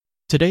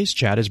Today's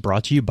chat is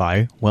brought to you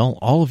by, well,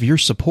 all of your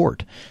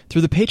support.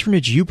 Through the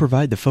patronage you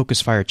provide the Focus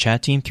Fire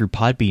chat team through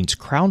Podbean's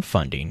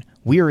crowdfunding,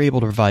 we are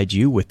able to provide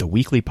you with the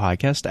weekly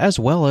podcast as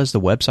well as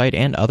the website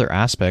and other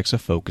aspects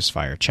of Focus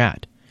Fire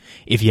chat.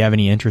 If you have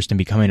any interest in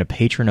becoming a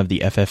patron of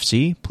the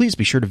FFC, please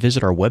be sure to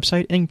visit our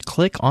website and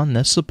click on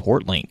the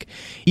support link.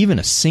 Even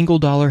a single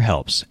dollar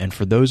helps, and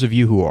for those of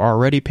you who are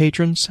already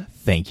patrons,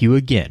 thank you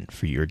again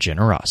for your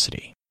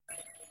generosity.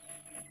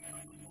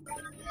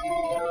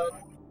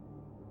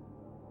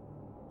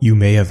 You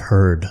may have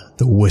heard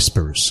the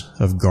whispers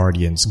of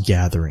guardians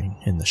gathering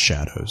in the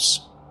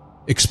shadows,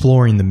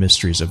 exploring the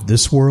mysteries of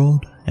this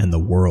world and the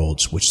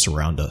worlds which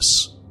surround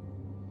us.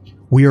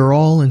 We are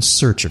all in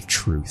search of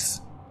truth.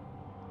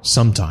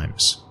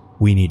 Sometimes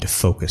we need to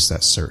focus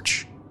that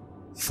search,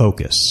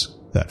 focus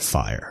that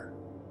fire.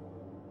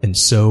 And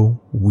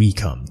so we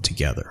come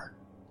together.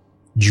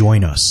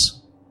 Join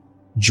us.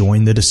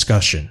 Join the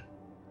discussion.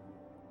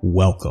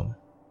 Welcome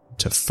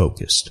to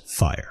Focused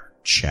Fire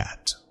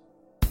Chat.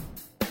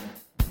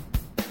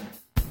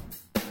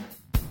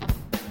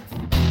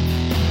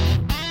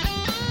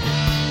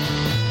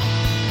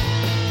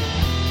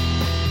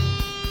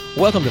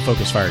 Welcome to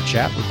Focus Fire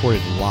Chat,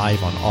 recorded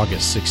live on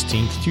August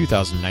 16th,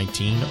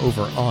 2019,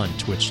 over on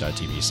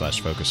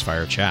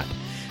twitch.tv/FocusFireChat.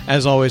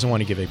 As always, I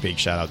want to give a big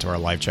shout out to our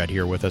live chat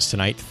here with us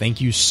tonight. Thank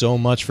you so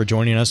much for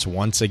joining us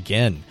once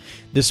again.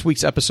 This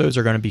week's episodes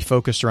are going to be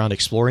focused around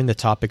exploring the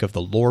topic of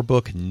the lore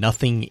book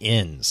Nothing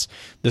Ends.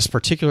 This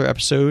particular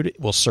episode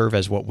will serve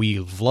as what we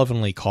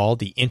lovingly call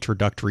the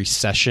introductory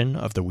session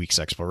of the week's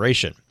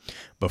exploration.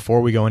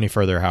 Before we go any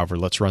further, however,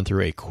 let's run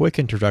through a quick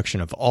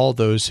introduction of all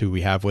those who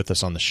we have with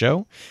us on the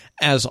show.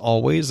 As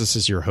always, this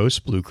is your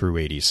host, Blue Crew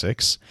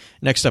 86.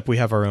 Next up, we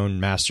have our own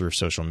master of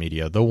social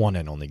media, the one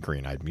and only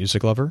Green-Eyed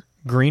Music Lover.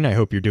 Green, I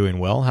hope you're doing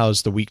well.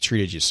 How's the week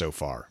treated you so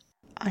far?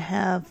 I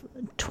have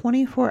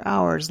 24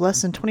 hours,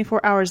 less than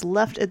 24 hours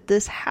left at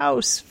this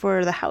house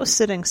for the house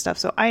sitting stuff.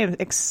 So I am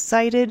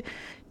excited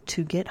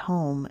to get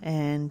home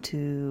and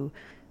to...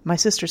 My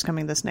sister's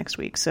coming this next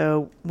week,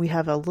 so we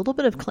have a little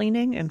bit of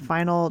cleaning and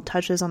final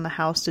touches on the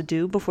house to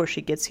do before she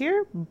gets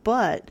here,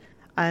 but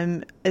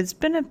it's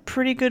been a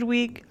pretty good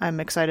week. I'm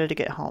excited to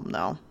get home,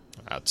 though.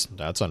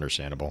 That's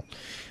understandable.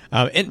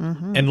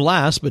 And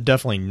last, but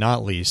definitely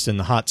not least, in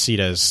the hot seat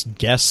as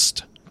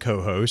guest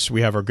co-host,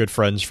 we have our good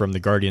friends from the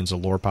Guardians of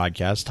Lore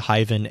podcast,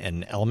 Hyven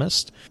and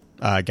Elmist.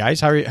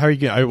 Guys, how are you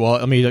doing? Well,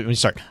 let me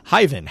start.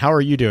 Hyven, how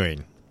are you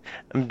doing?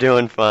 I'm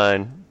doing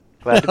fine.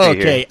 Glad to be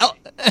okay. here.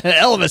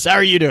 Elvis, how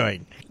are you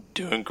doing?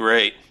 Doing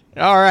great.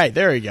 All right,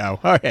 there we go.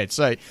 All right,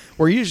 so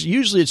we're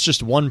usually it's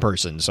just one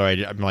person, so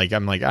I'm like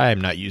I am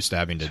not used to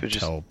having to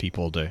tell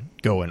people to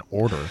go in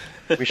order.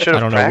 We should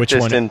have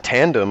practiced in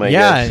tandem. I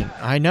guess. Yeah,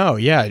 I know.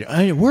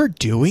 Yeah, we're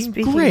doing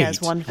Speaking great. as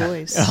one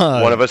voice.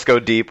 One of us go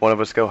deep, one of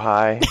us go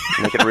high.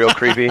 Make it real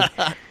creepy.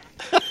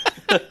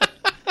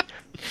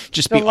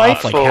 Just be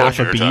off like half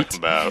a beat.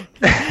 About.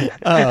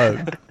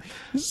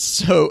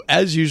 So,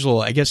 as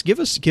usual, I guess give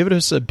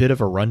us a bit of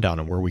a rundown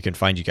on where we can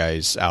find you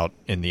guys out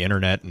in the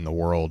internet and the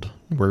world.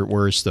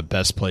 Where's the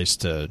best place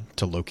to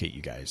locate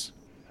you guys?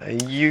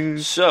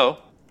 So,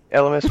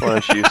 LMS, why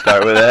don't you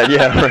start with that?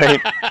 Yeah,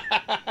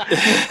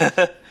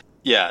 right.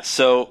 Yeah,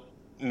 so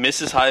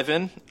Mrs.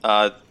 Hyven,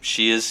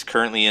 she is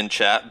currently in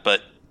chat,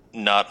 but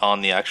not on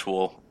the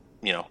actual,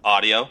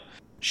 audio.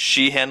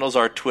 She handles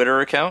our Twitter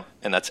account,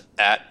 and that's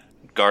at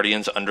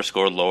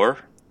Guardians_lore.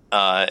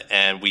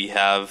 And we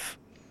have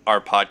our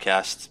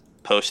podcast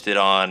posted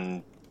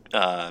on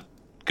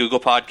Google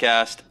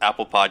Podcast,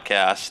 Apple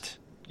Podcast,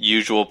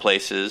 usual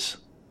places.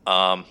 We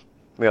also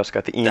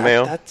got the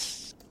email.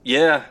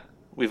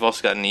 We've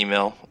also got an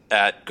email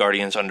at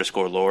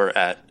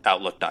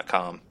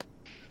guardians_lore@outlook.com.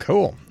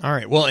 Cool. All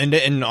right. Well,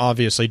 and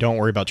obviously, don't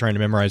worry about trying to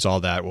memorize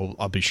all that.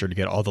 I'll be sure to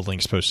get all the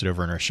links posted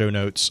over in our show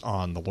notes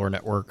on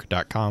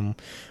thelorenetwork.com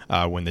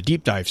when the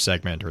deep dive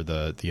segment or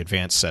the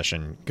advanced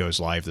session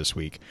goes live this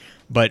week.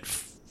 But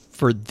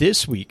for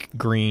this week,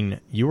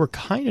 Green, you were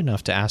kind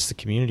enough to ask the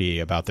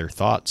community about their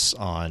thoughts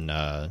on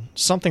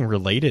something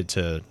related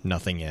to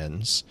Nothing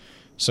Ends.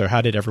 So how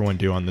did everyone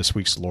do on this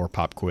week's Lore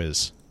Pop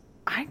quiz?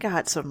 I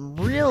got some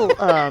real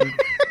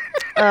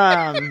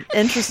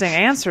interesting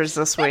answers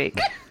this week.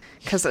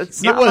 Because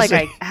it's not like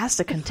I asked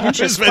a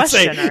contentious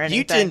question or anything.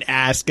 You didn't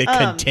ask a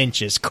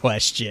contentious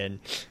question.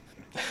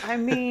 I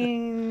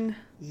mean...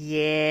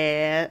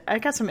 Yeah, I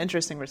got some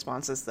interesting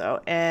responses, though.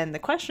 And the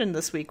question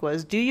this week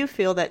was, do you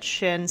feel that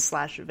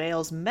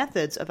Shin/Vale's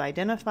methods of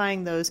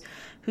identifying those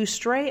who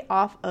stray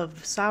off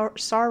of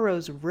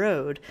sorrow's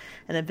road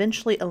and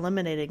eventually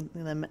eliminating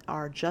them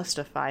are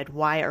justified?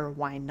 Why or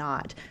why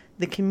not?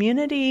 The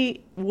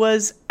community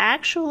was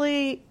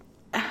actually...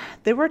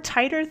 They were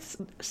tighter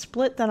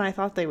split than I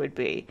thought they would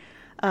be.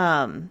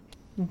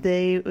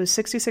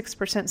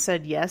 66%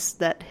 said yes,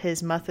 that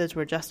his methods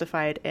were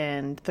justified,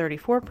 and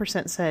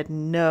 34% said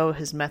no,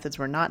 his methods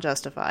were not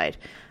justified.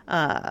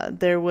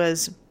 There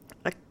was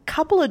a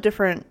couple of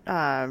different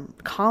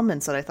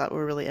comments that I thought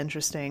were really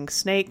interesting.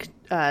 Snake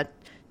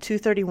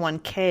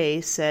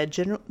 231K said,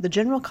 the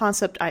general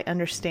concept I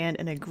understand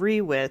and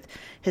agree with.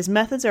 His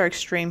methods are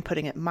extreme,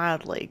 putting it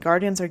mildly.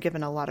 Guardians are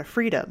given a lot of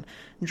freedom.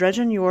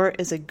 Dredgen Yor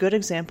is a good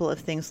example of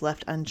things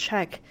left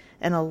unchecked,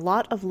 and a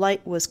lot of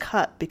light was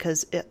cut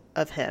because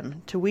of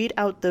him. To weed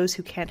out those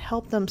who can't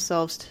help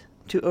themselves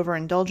to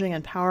overindulging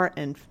in power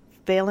and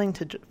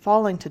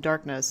falling to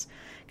darkness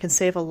can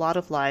save a lot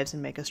of lives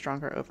and make us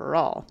stronger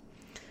overall.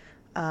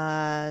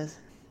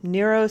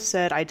 Nero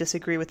said, I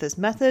disagree with his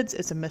methods.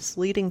 It's a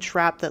misleading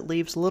trap that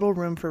leaves little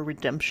room for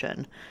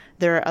redemption.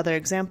 There are other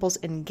examples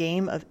in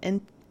game of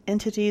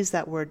entities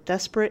that were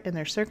desperate in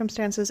their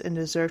circumstances and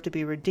deserve to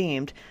be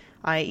redeemed,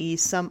 i.e.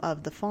 some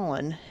of the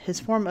fallen. His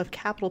form of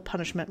capital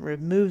punishment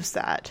removes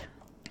that.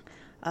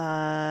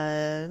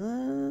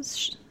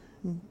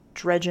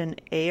 Dredgen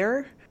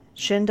Air.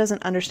 Shin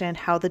doesn't understand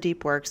how the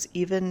deep works,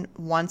 even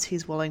once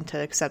he's willing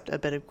to accept a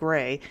bit of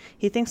gray.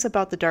 He thinks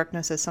about the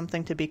darkness as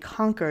something to be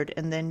conquered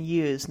and then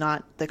used,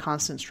 not the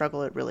constant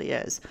struggle it really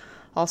is.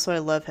 Also, I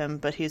love him,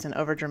 but he's an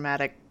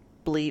overdramatic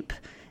bleep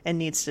and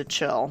needs to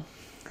chill.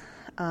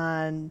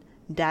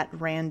 Dat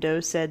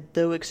Rando said,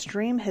 though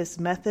extreme, his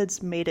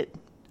methods made it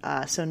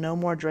so no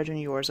more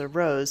Dredgen Yors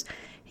arose.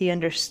 He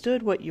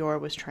understood what Yor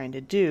was trying to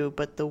do,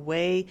 but the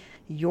way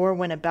Yor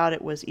went about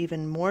it was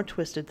even more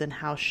twisted than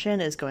how Shin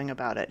is going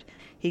about it.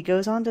 He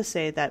goes on to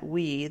say that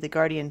we, the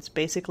Guardians,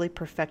 basically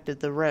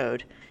perfected the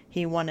road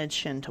he wanted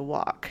Shin to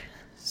walk.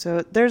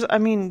 So there's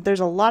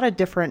a lot of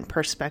different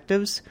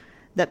perspectives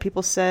that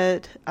people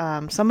said.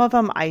 Some of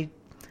them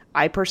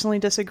I personally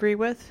disagree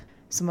with.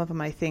 Some of them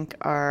I think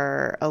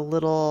are a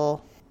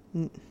little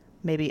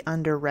maybe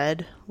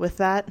underread with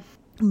that.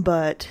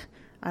 But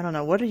I don't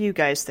know. What do you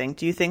guys think?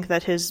 Do you think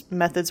that his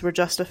methods were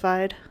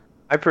justified?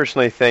 I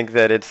personally think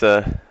that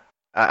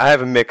I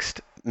have a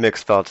mixed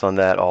thoughts on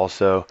that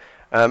also.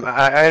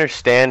 I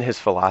understand his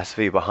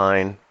philosophy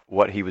behind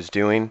what he was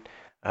doing.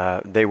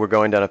 They were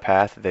going down a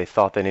path that they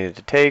thought they needed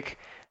to take,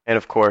 and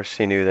of course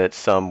he knew that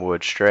some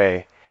would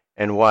stray.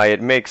 And why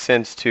it makes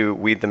sense to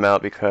weed them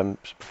out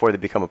before they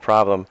become a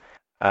problem,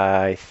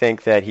 I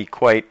think that he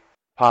quite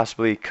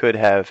possibly could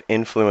have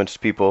influenced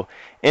people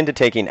into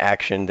taking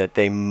action that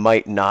they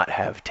might not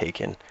have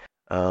taken.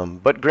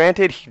 But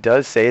granted, he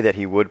does say that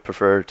he would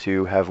prefer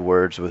to have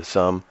words with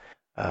some,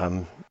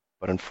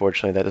 but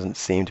unfortunately that doesn't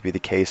seem to be the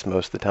case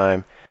most of the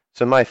time.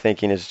 So my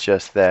thinking is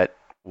just that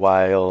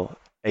while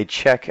a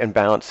check and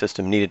balance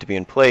system needed to be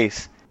in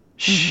place,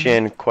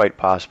 Shin quite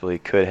possibly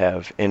could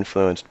have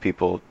influenced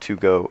people to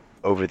go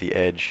over the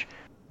edge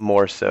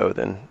more so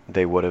than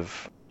they would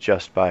have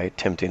just by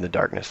tempting the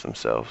darkness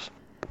themselves.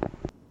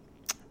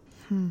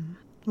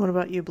 What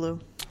about you, Blue?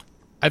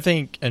 I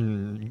think,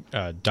 and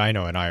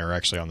Dino and I are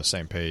actually on the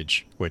same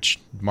page, which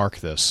mark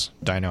this.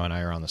 Dino and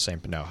I are on the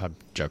same, no, I'm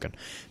joking.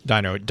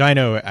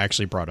 Dino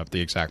actually brought up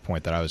the exact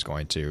point that I was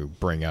going to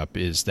bring up,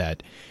 is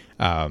that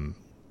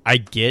I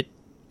get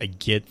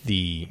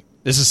the,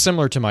 this is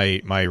similar to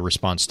my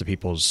response to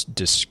people's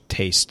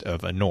distaste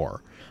of Anor.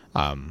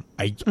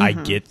 I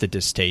get the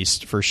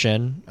distaste for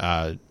Shin.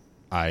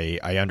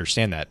 I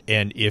understand that.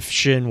 And if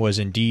Shin was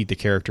indeed the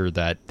character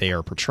that they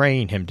are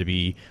portraying him to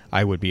be,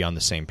 I would be on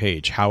the same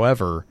page.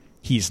 However,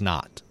 he's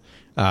not.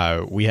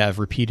 We have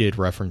repeated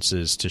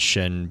references to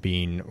Shin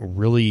being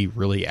really,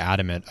 really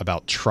adamant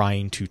about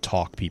trying to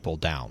talk people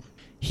down.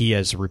 He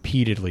is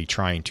repeatedly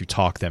trying to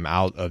talk them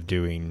out of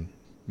doing,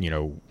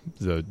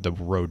 the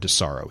road to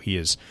sorrow. He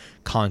is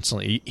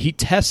constantly, he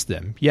tests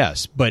them,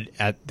 yes, but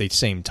at the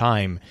same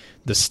time,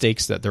 the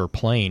stakes that they're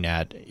playing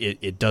at,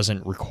 it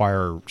doesn't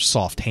require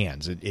soft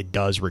hands. It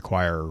does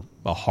require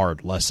a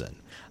hard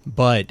lesson.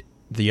 But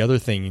the other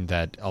thing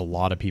that a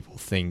lot of people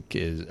think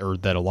is, or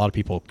that a lot of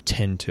people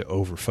tend to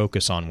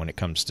over-focus on when it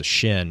comes to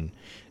Shin,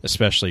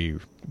 especially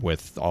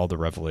with all the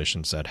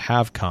revelations that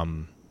have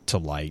come to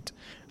light,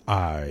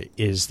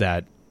 is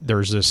that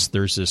there's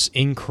this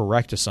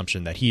incorrect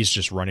assumption that he's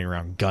just running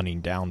around gunning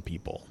down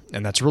people,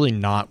 and that's really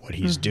not what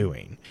he's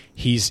doing.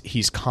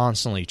 He's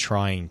constantly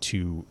trying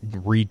to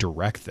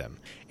redirect them,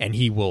 and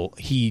he's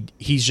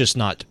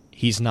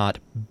not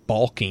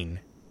balking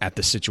at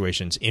the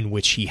situations in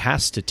which he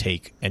has to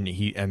take. And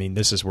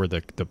this is where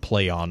the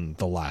play on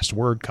the last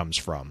word comes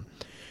from,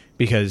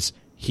 because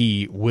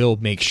he will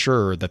make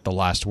sure that the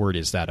last word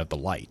is that of the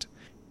light.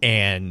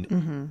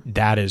 And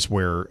that is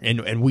where,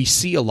 and we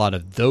see a lot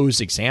of those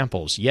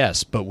examples,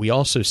 yes, but we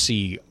also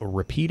see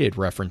repeated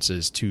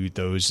references to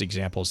those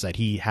examples that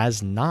he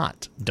has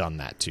not done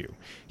that to.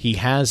 He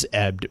has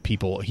edged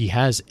people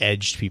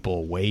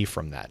away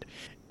from that.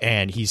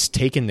 And he's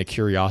taken the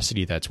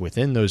curiosity that's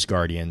within those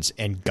Guardians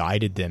and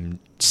guided them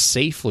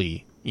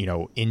safely,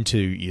 into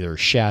either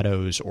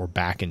shadows or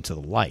back into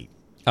the light.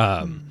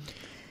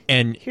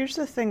 And here's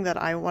the thing that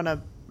I want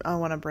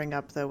to bring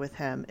up though with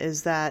him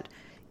is that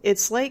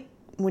it's like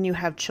when you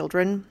have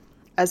children.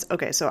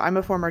 So I'm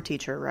a former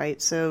teacher, right?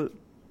 So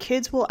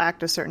kids will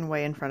act a certain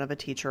way in front of a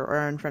teacher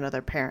or in front of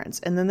their parents,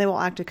 and then they will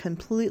act a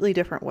completely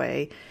different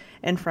way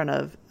in front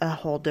of a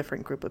whole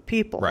different group of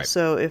people. Right.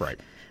 So if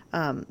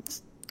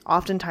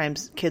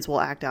oftentimes kids will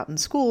act out in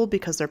school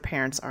because their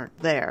parents aren't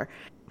there.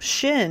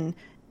 Shin,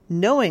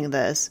 knowing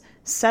this,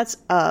 sets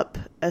up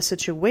a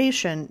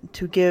situation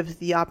to give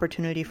the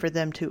opportunity for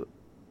them to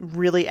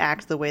really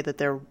act the way that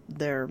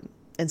they're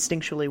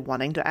instinctually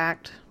wanting to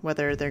act,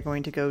 whether they're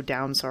going to go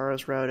down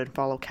Sorrow's road and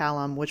follow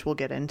Callum, which we'll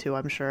get into,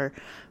 I'm sure,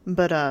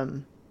 but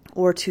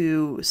or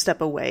to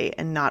step away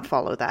and not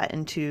follow that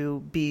and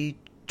to be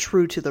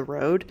true to the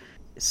road.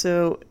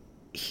 So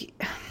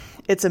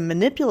it's a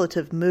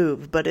manipulative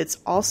move, but it's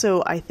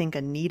also, I think,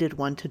 a needed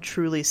one to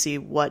truly see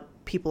what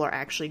people are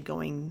actually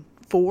going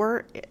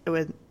for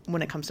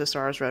when it comes to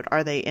Sorrow's Road.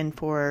 Are they in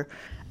for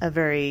a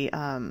very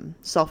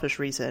selfish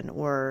reason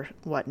or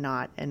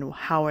whatnot, and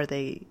how are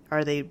they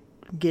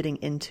getting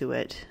into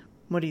it?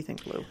 What do you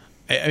think, Lou?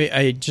 I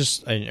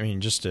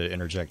mean, just to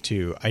interject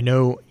too, I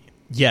know,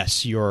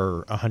 yes,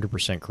 you're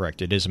 100%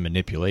 correct. It is a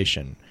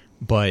manipulation,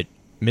 but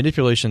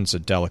manipulation's a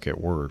delicate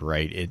word,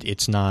 right?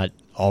 It's not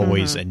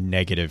always a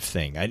negative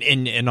thing.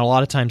 And a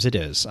lot of times it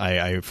is.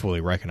 I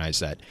fully recognize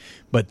that.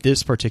 But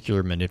this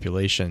particular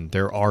manipulation,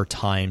 there are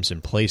times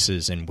and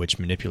places in which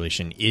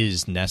manipulation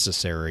is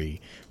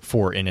necessary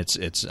for, and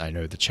it's I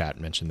know the chat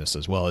mentioned this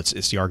as well,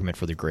 it's the argument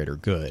for the greater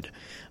good.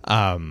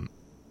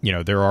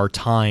 There are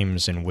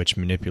times in which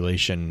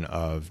manipulation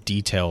of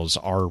details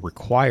are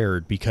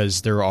required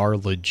because there are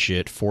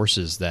legit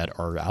forces that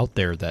are out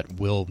there that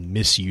will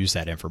misuse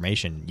that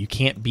information. You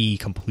can't be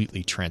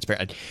completely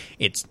transparent.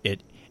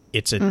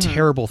 It's a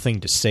terrible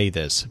thing to say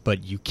this,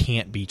 but you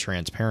can't be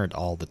transparent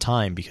all the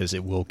time because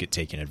it will get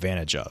taken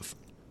advantage of.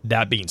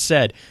 That being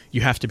said,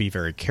 you have to be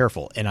very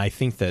careful, and I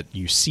think that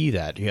you see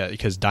that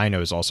because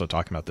Dino is also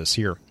talking about this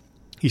here.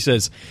 He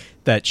says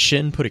that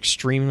Shin put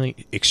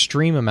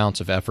extreme amounts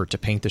of effort to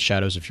paint the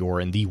Shadows of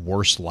Yore in the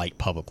worst light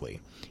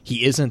publicly.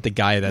 He isn't the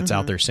guy that's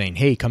out there saying,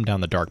 hey, come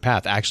down the dark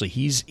path. Actually,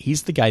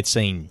 he's the guy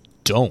saying,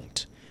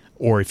 don't.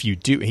 Or if you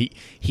do,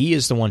 he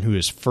is the one who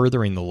is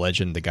furthering the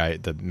legend,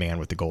 the man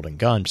with the golden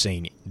gun,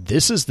 saying,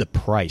 this is the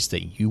price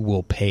that you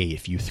will pay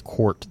if you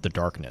court the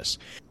darkness.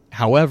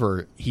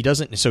 However,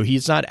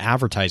 he's not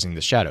advertising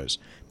the Shadows.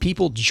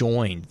 People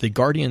joined, the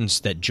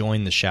Guardians that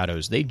joined the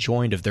Shadows, they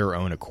joined of their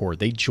own accord.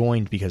 They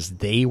joined because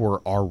they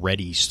were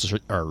already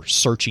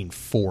searching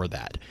for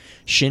that.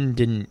 Shin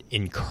didn't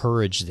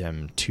encourage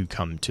them to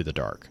come to the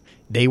dark.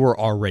 They were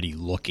already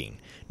looking.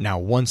 Now,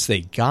 once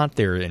they got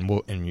there,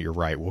 and you're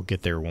right, we'll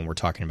get there when we're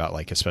talking about,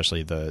 like,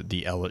 especially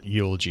the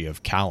eulogy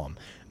of Callum,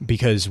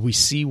 because we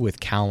see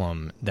with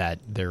Callum that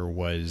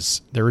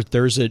there's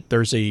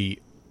a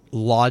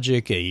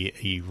logic,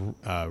 a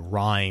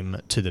rhyme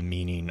to the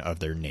meaning of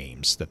their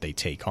names that they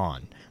take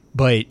on.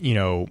 But,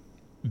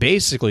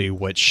 basically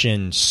what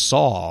Shin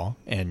saw,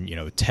 and,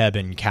 Teb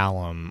and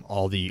Callum,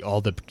 all the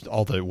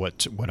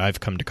what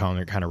I've come to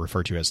kind of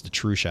refer to as the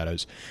true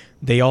Shadows,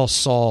 they all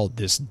saw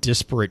this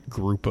disparate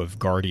group of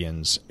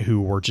Guardians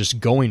who were just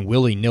going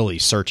willy-nilly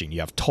searching.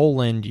 You have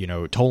Toland,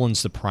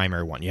 Toland's the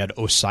primary one. You had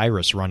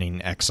Osiris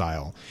running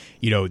Exile.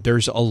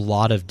 There's a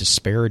lot of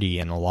disparity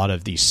and a lot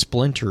of the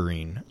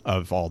splintering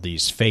of all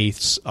these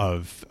faiths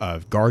of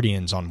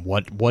Guardians on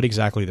what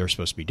exactly they're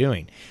supposed to be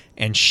doing.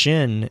 And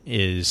Shin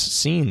is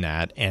seeing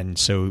that, and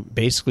so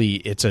basically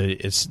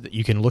it's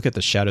you can look at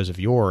the Shadows of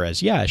Yore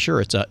as, yeah,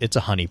 sure, it's a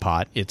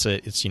honeypot,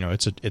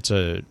 it's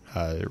a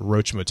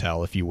roach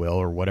motel, if you will,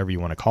 or whatever you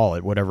want to call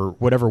it,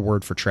 whatever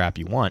word for trap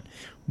you want.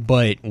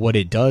 But what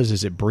it does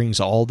is it brings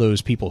all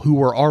those people who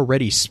were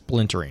already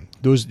splintering,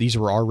 these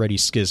were already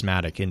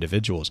schismatic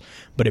individuals,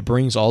 but it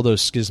brings all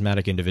those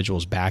schismatic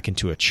individuals back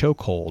into a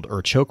chokehold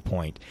or choke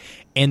point.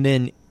 And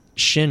then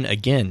Shin,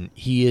 again,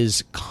 he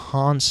is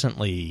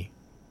constantly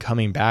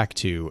coming back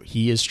to,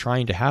 he is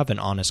trying to have an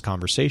honest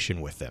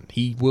conversation with them.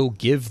 He will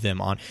give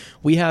them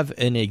we have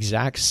an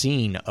exact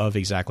scene of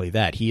exactly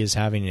that. He is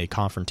having a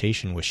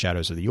confrontation with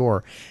Shadows of the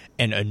Yore,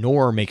 and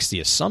Anor makes the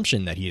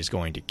assumption that he is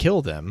going to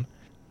kill them.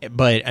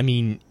 But I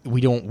mean,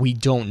 we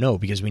don't know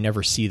because we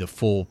never see the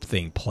full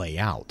thing play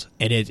out.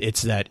 And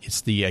it's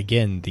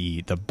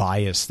the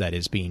bias that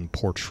is being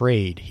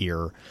portrayed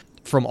here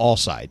from all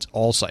sides.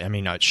 I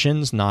mean,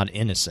 Shin's not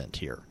innocent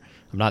here.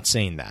 I'm not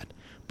saying that.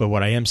 But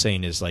what I am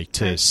saying is, like,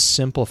 to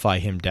simplify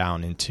him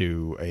down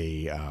into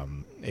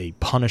a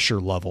Punisher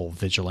level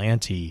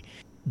vigilante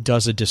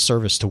does a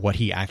disservice to what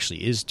he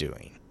actually is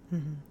doing.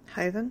 Mm-hmm.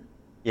 Hyven?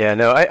 Yeah,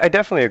 no, I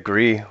definitely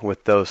agree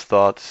with those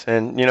thoughts,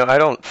 and I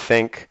don't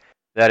think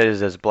that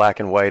is as black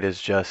and white as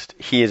just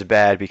he is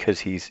bad because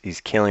he's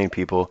killing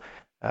people.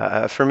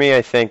 For me,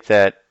 I think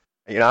that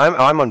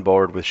I'm on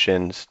board with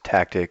Shin's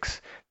tactics,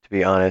 to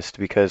be honest,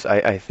 because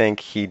I think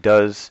he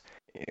does.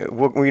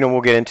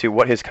 We'll get into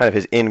what his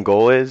end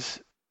goal is.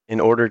 In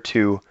order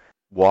to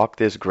walk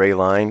this gray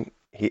line,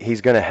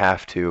 he's going to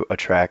have to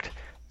attract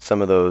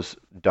some of those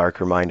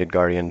darker-minded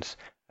Guardians.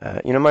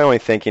 My only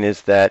thinking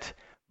is that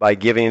by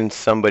giving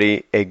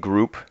somebody a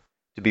group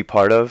to be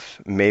part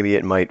of, maybe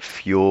it might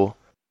fuel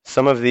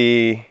some of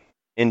the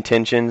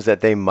intentions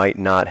that they might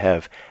not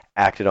have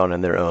acted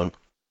on their own.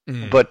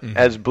 But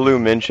as Blue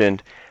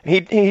mentioned,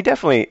 he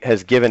definitely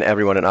has given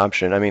everyone an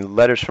option. I mean,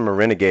 Letters from a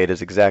Renegade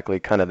is exactly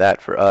kind of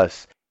that for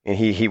us. And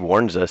he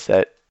warns us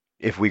that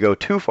if we go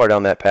too far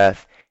down that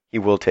path, he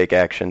will take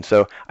action.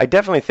 So I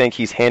definitely think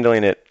he's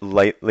handling it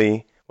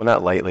lightly. Well,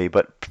 not lightly,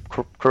 but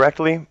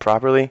correctly,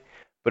 properly.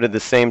 But at the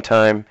same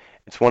time,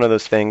 it's one of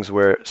those things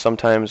where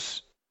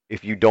sometimes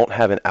if you don't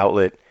have an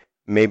outlet,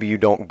 maybe you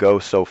don't go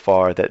so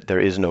far that there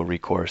is no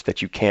recourse,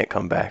 that you can't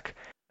come back.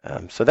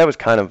 So that was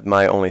kind of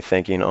my only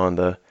thinking on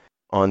the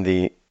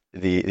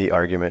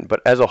argument.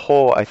 But as a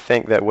whole, I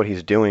think that what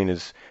he's doing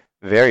is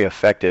very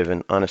effective,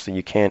 and honestly,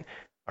 you can't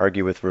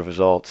argue with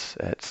results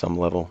at some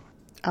level.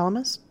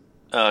 Alamus?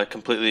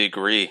 Completely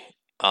agree.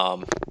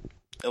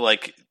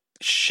 Like,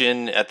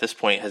 Shin at this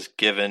point has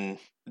given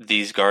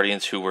these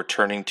Guardians who were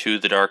turning to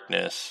the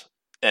darkness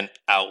an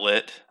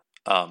outlet.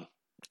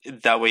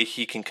 That way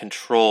he can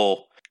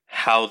control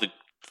how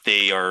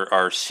they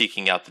are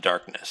seeking out the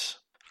darkness.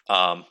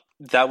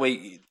 That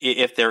way,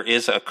 if there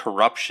is a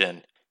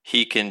corruption,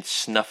 he can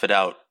snuff it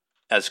out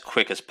as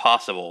quick as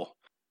possible.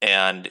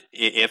 And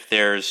if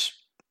there's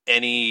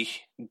any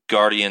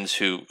Guardians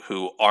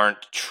who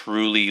aren't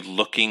truly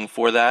looking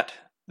for that,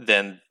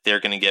 then they're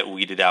going to get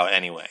weeded out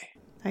anyway.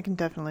 I can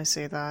definitely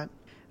see that.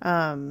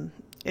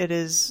 It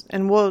is,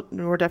 and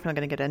we're definitely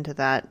going to get into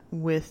that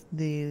with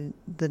the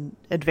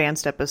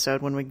advanced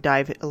episode when we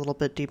dive a little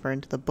bit deeper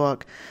into the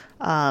book.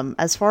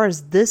 As far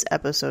as this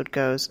episode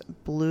goes,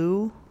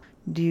 Blue,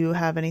 do you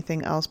have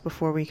anything else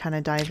before we kind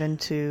of dive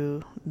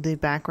into the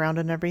background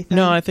and everything?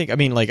 No, I think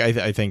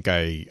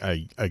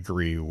I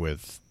agree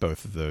with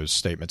both of those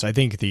statements. I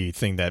think the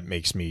thing that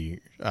makes me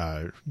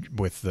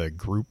with the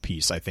group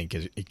piece, I think,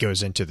 is it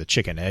goes into the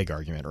chicken egg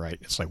argument, right?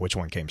 It's like which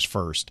one came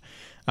first,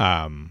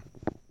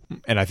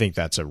 and I think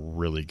that's a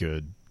really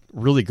good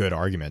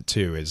argument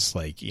too. Is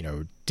like, you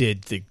know,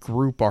 did the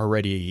group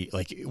already,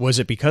 like, was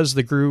it because of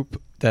the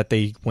group that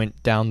they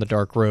went down the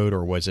dark road,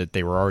 or was it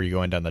they were already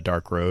going down the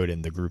dark road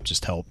and the group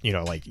just helped? You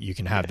know, like, you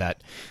can have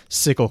that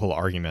cyclical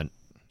argument,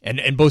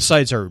 and both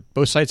sides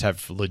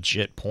have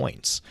legit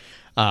points.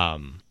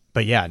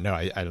 But yeah, no,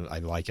 I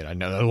like it. I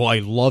know, I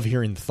love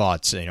hearing the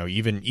thoughts. You know,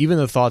 even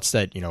the thoughts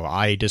that, you know,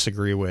 I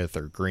disagree with,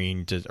 or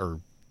Green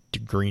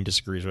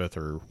disagrees with,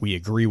 or we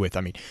agree with.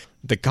 I mean,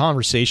 the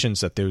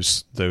conversations that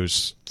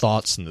those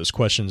thoughts and those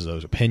questions,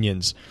 those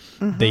opinions,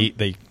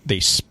 they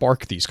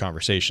spark these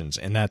conversations,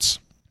 and that's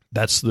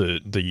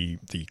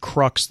the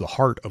crux, the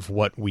heart of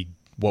what we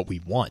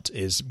want.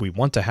 Is we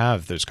want to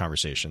have those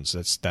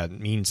conversations. That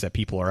means that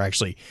people are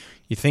actually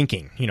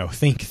thinking. You know,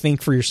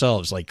 think for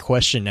yourselves. Like,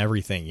 question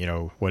everything. You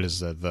know, what is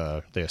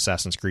the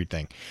Assassin's Creed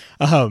thing?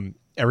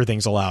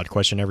 Everything's allowed.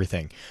 Question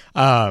everything.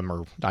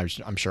 Or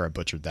I'm sure I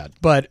butchered that.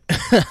 But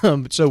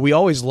so we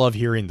always love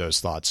hearing those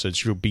thoughts.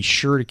 So be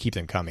sure to keep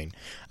them coming.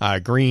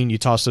 Green, you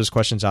toss those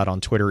questions out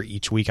on Twitter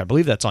each week. I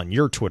believe that's on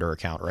your Twitter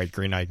account, right?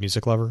 Green Eyed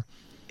Music Lover.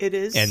 It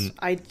is. And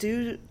I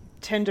do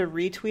tend to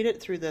retweet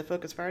it through the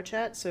Focus Fire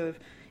chat. So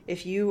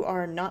if you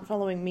are not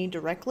following me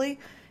directly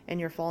and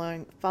you're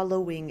following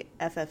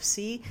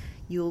FFC,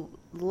 you'll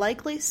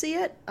likely see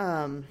it.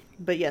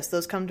 But yes,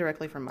 those come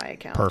directly from my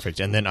account. Perfect.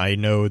 And then I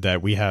know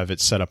that we have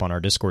it set up on our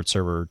Discord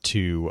server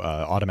to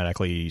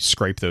automatically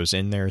scrape those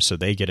in there, so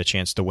they get a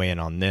chance to weigh in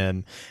on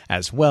them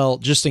as well,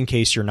 just in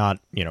case you're not,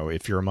 you know,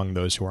 if you're among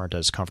those who aren't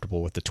as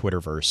comfortable with the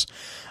Twitterverse.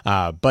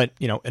 But,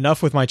 you know,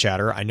 enough with my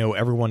chatter. I know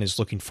everyone is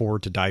looking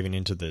forward to diving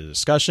into the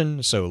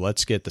discussion, so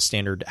let's get the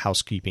standard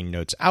housekeeping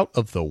notes out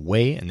of the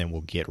way, and then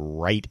we'll get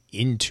right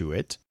into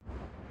it.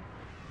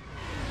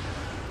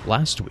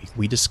 Last week,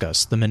 we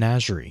discussed the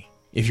Menagerie.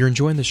 If you're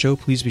enjoying the show,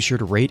 please be sure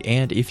to rate,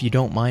 and if you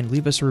don't mind,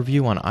 leave us a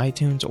review on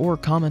iTunes or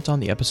comment on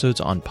the episodes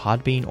on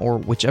Podbean or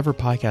whichever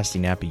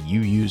podcasting app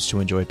you use to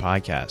enjoy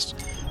podcasts.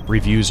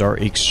 Reviews are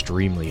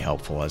extremely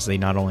helpful, as they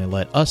not only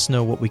let us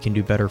know what we can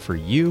do better for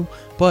you,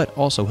 but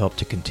also help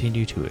to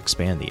continue to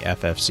expand the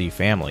FFC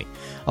family,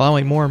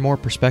 allowing more and more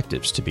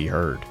perspectives to be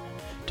heard.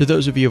 To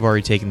those of you who have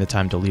already taken the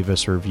time to leave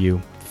us a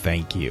review,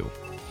 thank you.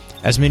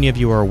 As many of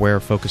you are aware,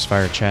 Focus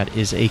Fire Chat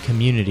is a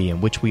community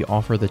in which we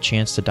offer the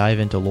chance to dive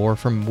into lore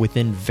from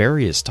within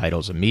various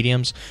titles and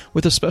mediums,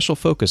 with a special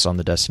focus on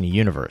the Destiny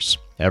universe.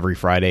 Every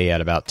Friday at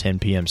about 10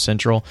 p.m.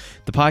 Central,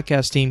 the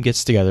podcast team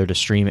gets together to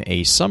stream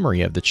a summary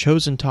of the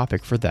chosen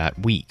topic for that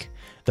week.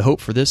 The hope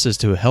for this is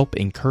to help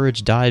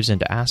encourage dives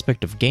into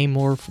aspect of game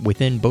lore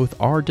within both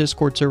our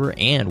Discord server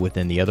and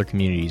within the other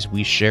communities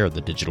we share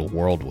the digital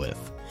world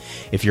with.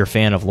 If you're a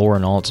fan of lore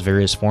in all its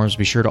various forms,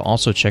 be sure to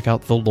also check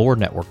out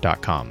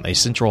thelorenetwork.com, a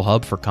central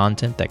hub for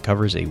content that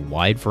covers a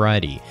wide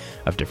variety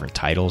of different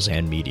titles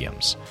and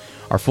mediums.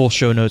 Our full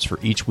show notes for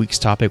each week's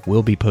topic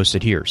will be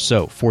posted here,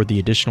 so for the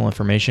additional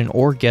information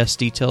or guest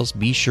details,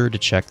 be sure to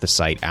check the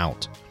site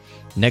out.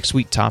 Next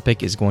week's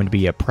topic is going to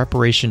be a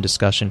preparation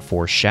discussion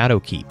for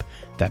Shadowkeep.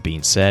 That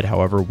being said,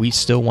 however, we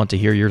still want to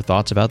hear your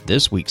thoughts about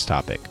this week's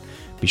topic.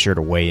 Be sure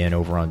to weigh in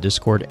over on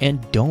Discord, and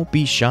don't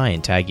be shy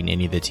in tagging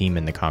any of the team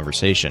in the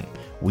conversation.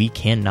 We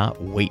cannot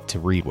wait to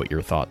read what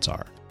your thoughts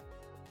are.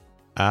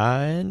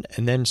 And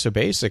then, so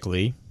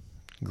basically,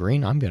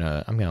 Green, I'm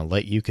gonna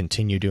let you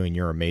continue doing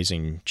your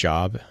amazing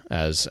job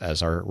as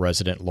our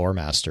resident lore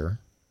master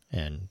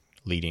and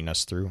leading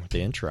us through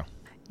the intro.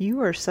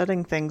 You are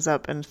setting things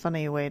up in a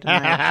funny way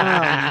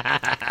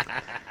tonight.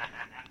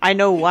 I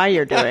know why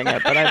you're doing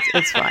it, but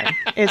it's fine.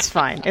 It's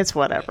fine. It's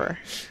whatever.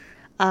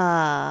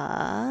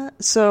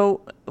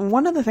 So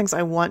one of the things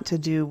I want to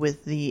do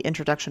with the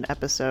introduction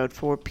episode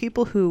for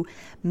people who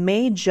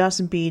may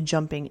just be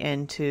jumping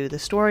into the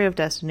story of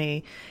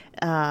Destiny,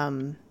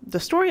 the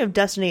story of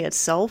Destiny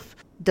itself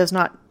does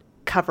not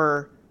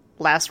cover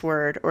Last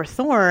Word or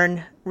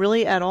Thorn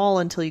really at all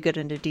until you get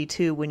into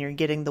D2 when you're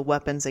getting the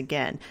weapons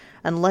again.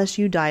 Unless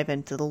you dive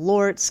into the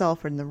lore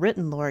itself or in the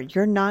written lore,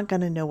 you're not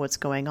going to know what's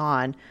going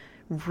on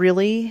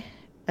really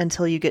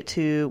until you get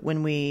to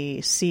when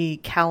we see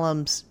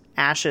Callum's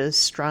ashes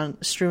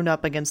strewn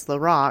up against the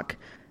rock,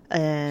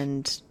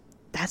 and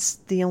that's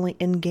the only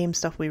in-game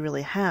stuff we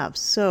really have.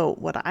 So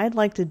what I'd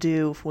like to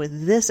do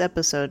with this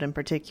episode in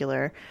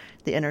particular,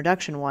 the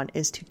introduction one,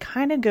 is to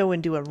kind of go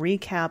and do a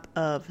recap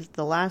of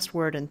the Last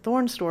Word and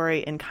Thorn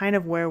story and kind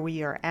of where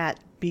we are at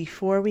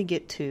before we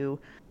get to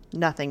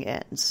Nothing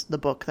Ends, the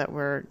book that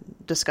we're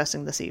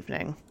discussing this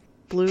evening.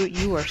 Blue,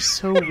 you are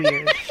so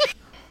weird.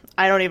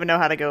 I don't even know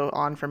how to go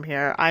on from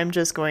here. I'm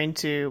just going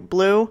to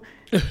Blue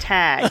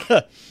tag.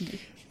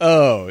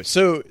 Oh,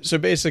 so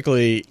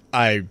basically,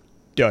 I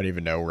don't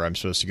even know where I'm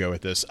supposed to go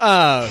with this.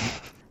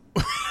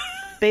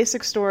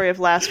 Basic story of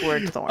Last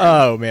Word Thorn.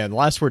 Oh man,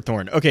 Last Word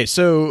Thorn. Okay,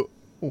 so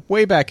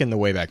way back in the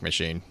Wayback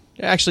Machine.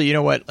 Actually, you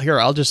know what? Here,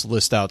 I'll just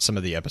list out some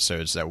of the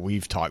episodes that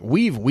we've talked.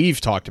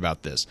 We've talked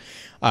about this.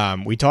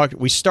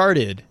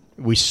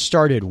 We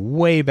started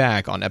way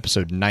back on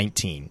episode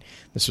 19.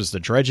 This was the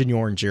Dredge and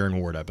Yorn Jaren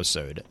Ward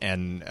episode,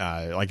 and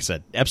like I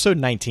said, episode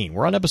 19.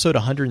 We're on episode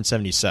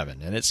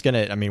 177, and it's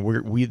gonna. I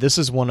mean, this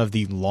is one of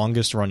the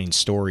longest running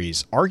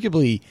stories.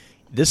 Arguably,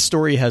 this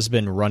story has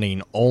been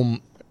running.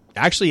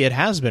 Actually, it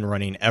has been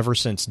running ever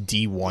since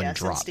D1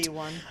 dropped. Since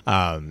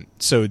D1.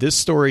 So this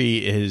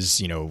story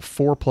is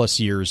 4+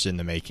 years in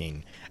the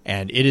making,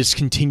 and it has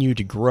continued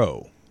to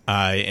grow.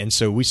 And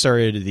so we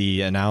started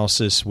the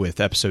analysis with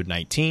episode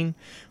 19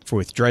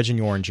 with Dredge and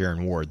Yorn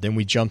Jaren Ward. Then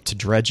we jumped to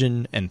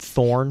Dredgen and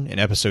Thorn in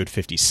episode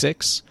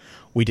 56.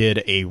 We did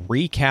a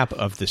recap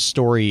of the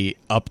story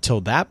up till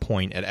that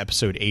point at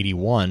episode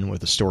 81 with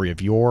the story of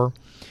Yor.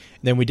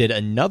 Then we did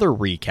another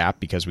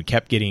recap because we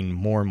kept getting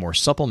more and more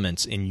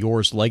supplements in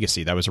Yor's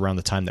legacy. That was around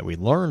the time that we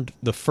learned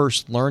the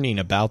first learning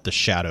about the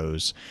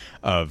shadows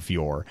of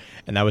Yor,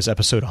 and that was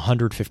episode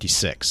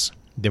 156.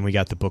 Then we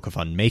got the Book of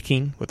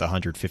Unmaking with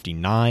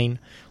 159,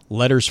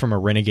 Letters from a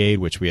Renegade,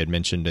 which we had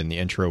mentioned in the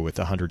intro, with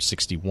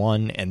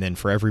 161, and then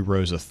For Every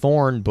Rose of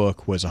Thorn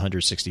book was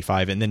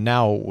 165, and then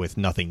now with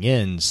Nothing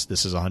Ends,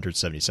 this is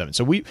 177.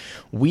 So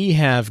we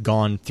have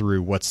gone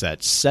through,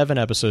 7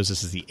 episodes.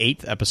 This is the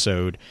 8th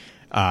episode,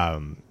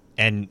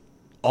 and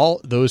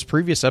all those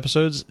previous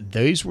episodes,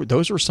 those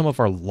were some of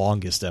our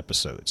longest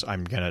episodes.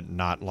 I'm gonna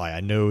not lie. I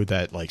know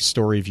that like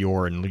Story of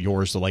Yor and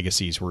Yor's The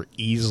Legacies were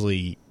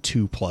easily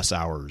 2+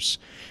 hours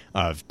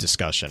of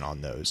discussion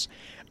on those,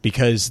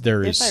 because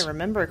there's. If I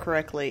remember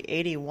correctly,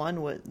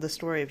 81 the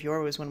Story of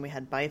Yor was when we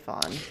had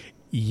Bifon.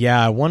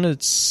 Yeah, I want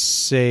to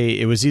say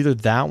it was either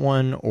that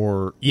one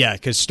or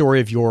because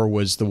Story of Yor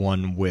was the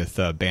one with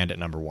Bandit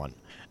number 1.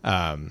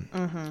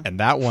 And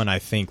that one I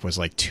think was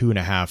like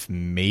 2.5,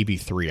 maybe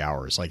 3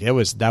 hours. Like that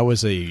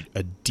was a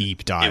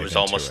deep dive. It was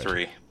almost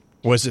 3.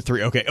 Was it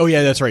 3? Okay. Oh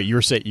yeah, that's right. You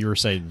were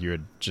saying you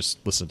had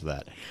just listened to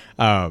that.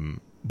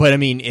 But I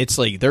mean, it's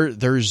like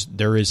there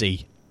is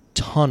a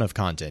ton of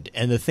content,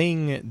 and the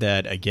thing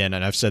that, again,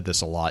 and I've said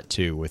this a lot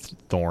too with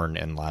Thorn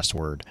and Last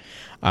Word.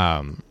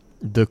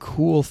 The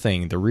cool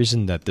thing, the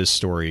reason that this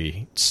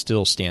story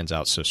still stands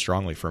out so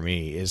strongly for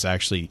me is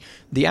actually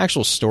the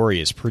actual story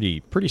is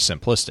pretty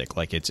simplistic.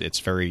 Like it's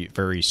very,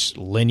 very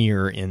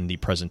linear in the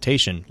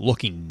presentation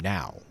looking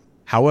now.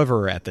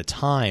 However, at the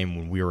time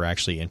when we were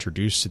actually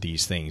introduced to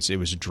these things, it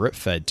was drip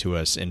fed to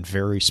us in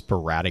very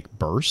sporadic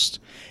bursts,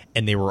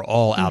 and they were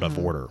all out of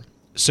order.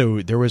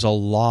 So there was a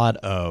lot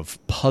of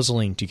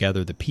puzzling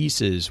together the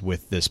pieces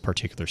with this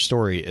particular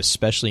story,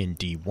 especially in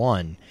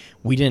D1.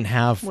 We didn't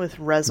have with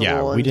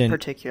Rezel in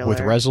particular. With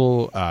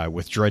Rezel,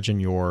 with Dredge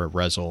and Yor,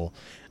 Rezel.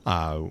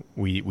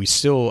 We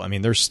still, I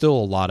mean, there's still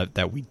a lot of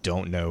that we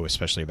don't know,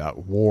 especially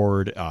about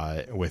Ward,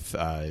 with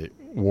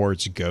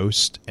Ward's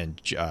ghost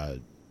and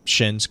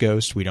Shin's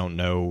ghost. We don't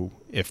know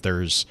if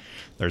there's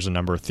a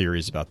number of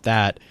theories about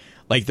that.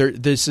 Like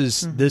this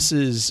is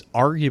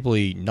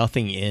arguably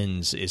Nothing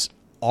Ends is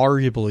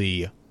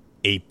arguably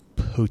a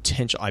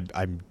potential.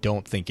 I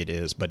don't think it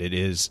is, but it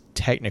is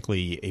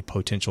technically a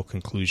potential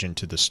conclusion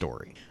to the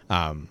story.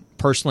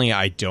 Personally,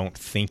 I don't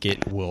think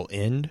it will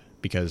end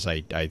because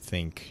I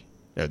think,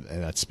 and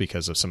that's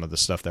because of some of the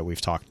stuff that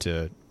we've talked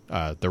to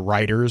the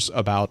writers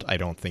about. I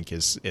don't think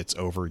it's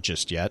over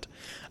just yet.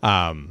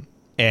 And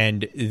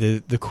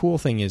the cool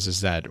thing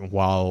is that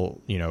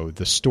while,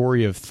 the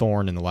story of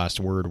Thorn and the Last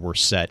Word were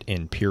set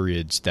in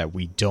periods that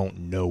we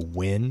don't know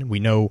when,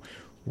 we know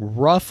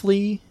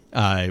roughly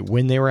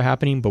when they were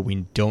happening, but we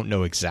don't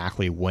know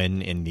exactly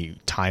when in the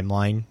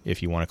timeline,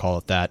 if you want to call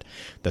it that,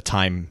 the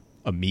time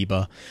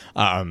amoeba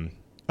of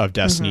of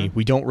Destiny.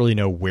 We don't really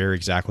know where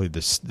exactly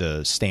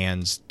the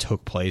stands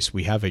took place.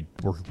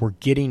 We're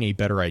getting a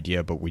better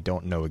idea, but we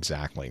don't know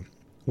exactly.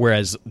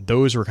 Whereas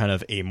those were kind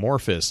of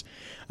amorphous.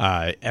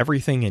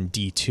 Everything in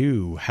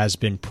D2 has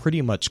been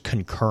pretty much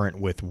concurrent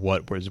with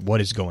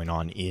what is going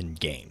on in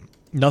game.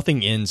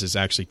 Nothing Ends is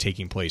actually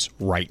taking place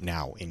right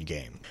now in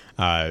game.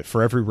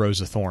 For Every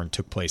Rose of Thorn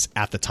took place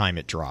at the time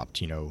it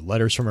dropped.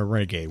 Letters from a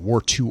Renegade,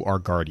 War to Our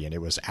Guardian.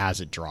 It was as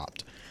it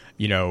dropped.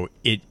 There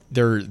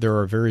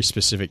are very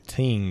specific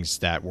things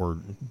that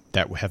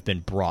have been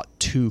brought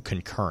to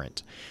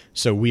concurrent.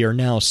 So we are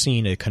now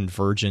seeing a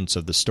convergence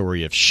of the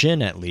story of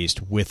Shin, at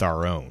least, with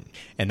our own.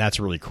 And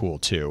that's really cool,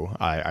 too.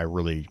 I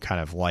really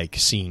kind of like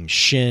seeing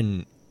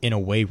Shin, in a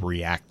way,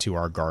 react to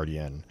our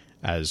Guardian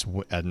as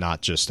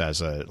not just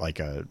as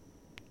a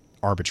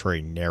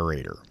arbitrary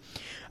narrator.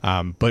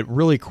 But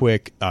really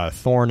quick,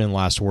 Thorn and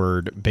Last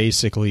Word,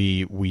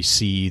 basically we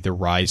see the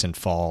rise and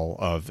fall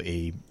of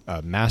a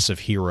massive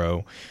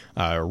hero.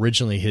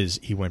 Originally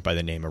he went by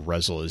the name of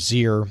Rezyl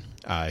Azzir.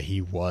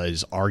 He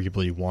was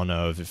arguably one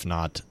of, if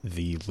not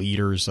the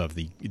leaders of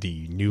the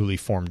newly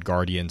formed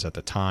Guardians at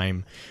the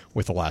time.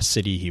 With the Last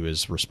City, he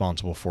was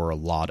responsible for a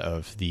lot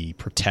of the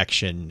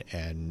protection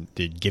and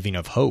the giving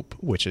of hope,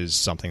 which is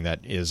something that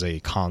is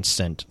a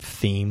constant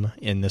theme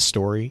in this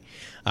story.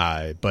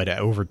 But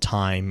over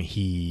time,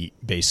 he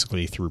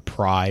basically, through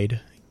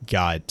pride,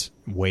 got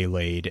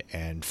waylaid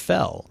and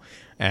fell.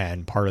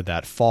 And part of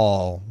that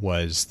fall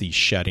was the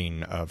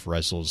shedding of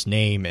Rezyl's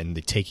name and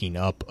the taking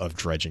up of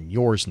Dredgen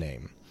Yor's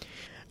name.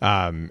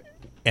 And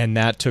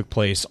that took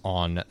place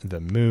on the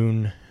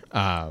moon.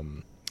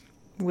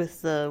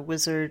 With the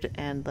wizard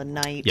and the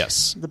knight.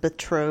 Yes. The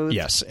betrothed.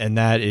 Yes, and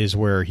that is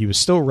where he was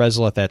still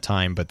Rezyl at that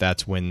time, but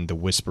that's when the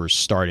Whispers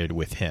started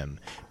with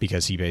him,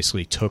 because he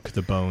basically took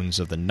the bones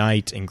of the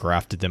knight and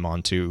grafted them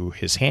onto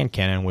his hand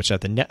cannon, which at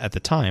the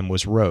time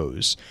was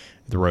Rose.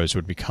 The Rose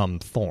would become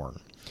Thorn.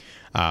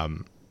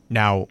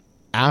 Now,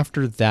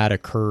 after that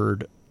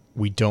occurred,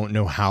 we don't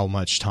know how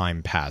much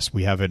time passed.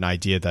 We have an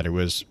idea that it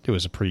was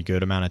a pretty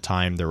good amount of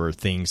time. There were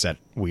things that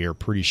we are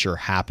pretty sure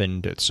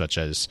happened, such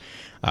as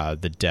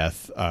the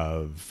death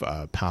of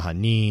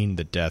Pahanin,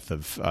 the death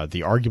of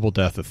the arguable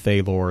death of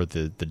Thalor,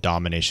 the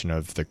domination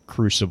of the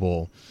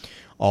Crucible.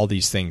 All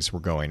these things were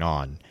going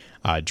on.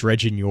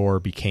 Dredgen Yor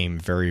became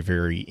very,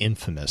 very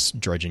infamous.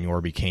 Dredgen Yor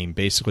became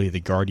basically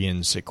the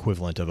Guardian's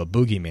equivalent of a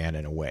boogeyman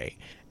in a way.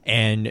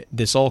 And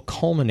this all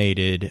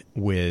culminated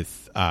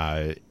with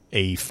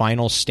a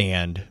final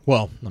stand.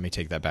 Well, let me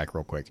take that back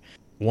real quick.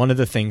 One of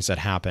the things that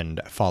happened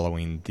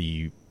following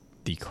the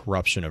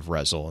corruption of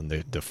Rezyl and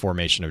the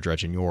formation of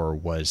Dredgen Yor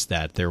was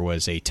that there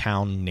was a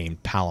town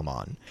named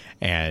Palamon,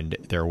 and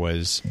there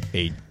was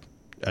a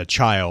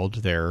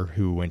child there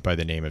who went by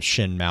the name of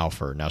Shin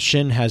Malphur. Now,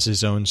 Shin has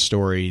his own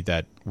story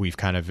that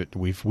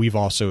we've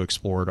also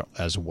explored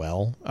as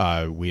well.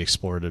 We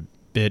explored a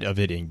bit of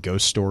it in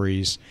Ghost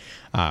Stories,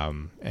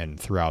 and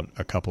throughout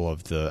a couple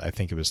of I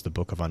think it was the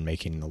Book of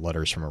Unmaking and the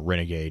Letters from a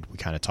Renegade, we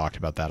kind of talked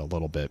about that a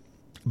little bit.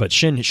 But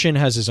Shin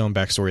has his own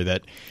backstory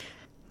that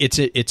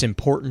it's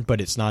important,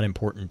 but it's not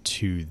important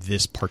to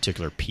this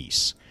particular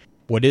piece.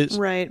 What is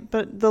right?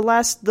 But the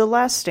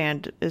last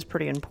stand is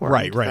pretty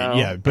important, right? Though.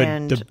 Yeah,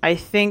 but I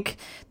think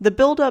the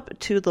build up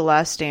to the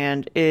last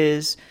stand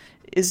is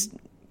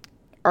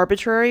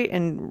arbitrary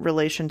in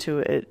relation to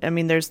it. I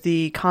mean, there's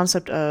the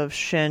concept of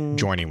Shin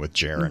joining with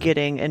Jaren,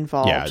 getting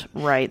involved,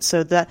 right?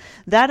 So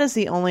that is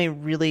the only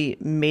really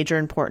major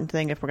important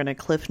thing if we're going to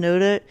cliff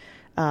note it.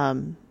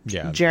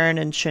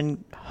 Jaren and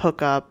Shin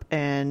hook up,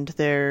 and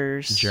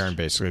there's Jaren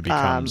basically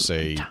becomes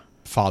a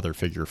father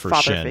figure for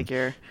Shin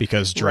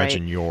because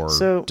Dredgen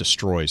Yor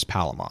destroys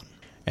Palamon.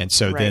 And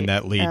so then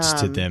that leads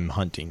to them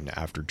hunting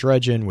after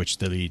Dredgen, which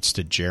then leads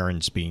to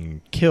Jaren's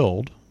being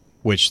killed,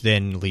 which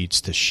then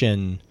leads to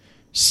Shin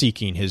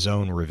seeking his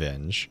own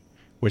revenge,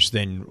 which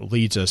then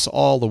leads us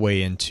all the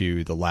way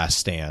into the last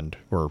stand,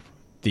 or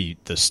the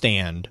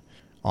stand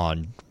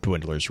on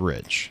Dwindler's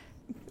Ridge.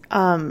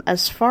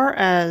 As far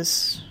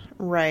as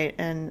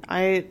and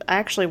I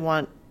actually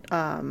want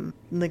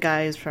the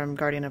guys from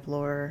Guardian of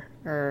Lore,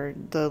 or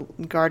the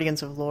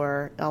Guardians of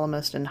Lore,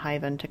 Ellimist and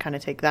Hyven, to kind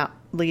of take that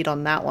lead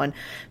on that one,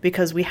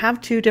 because we have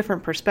two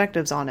different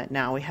perspectives on it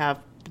now. We have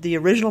the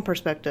original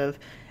perspective,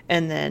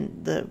 and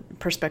then the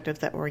perspective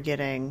that we're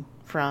getting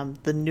from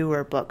the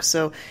newer book.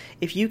 So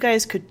if you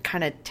guys could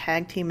kind of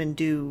tag team and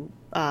do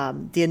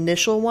the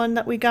initial one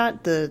that we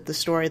got, the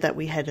story that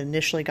we had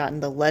initially gotten,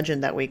 the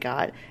legend that we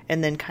got,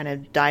 and then kind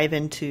of dive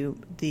into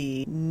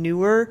the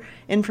newer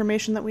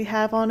information that we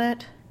have on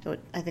it,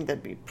 I think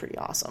that'd be pretty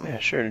awesome. Yeah,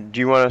 sure. Do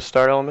you want to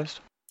start, Ellimist?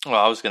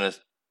 Well, I was going to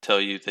tell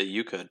you that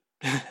you could.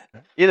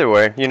 Either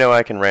way,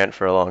 I can rant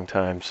for a long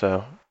time,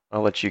 so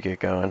I'll let you get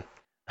going.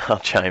 I'll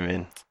chime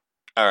in.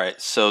 All right,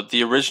 so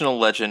the original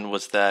legend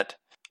was that,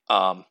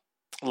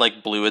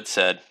 like Blue had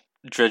said,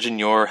 Dredgen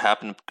Yor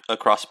happened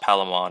across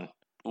Palamon,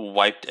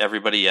 wiped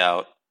everybody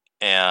out,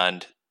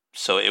 and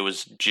so it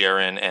was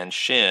Jaren and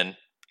Shin.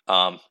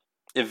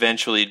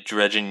 Eventually,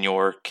 Dredgen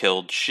Yor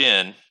killed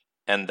Shin,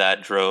 and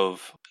that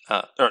drove...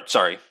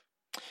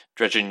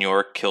 Dredgen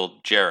Yor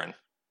killed Jaren,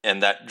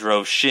 and that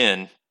drove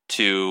Shin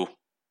to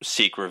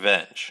seek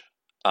revenge.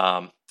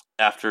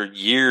 After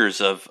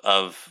years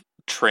of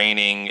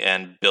training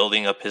and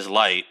building up his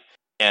light,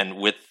 and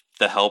with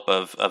the help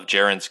of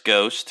Jaren's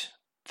ghost,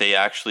 they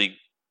actually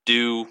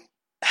do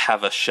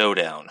have a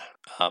showdown.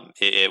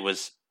 It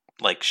was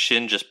like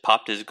Shin just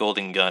popped his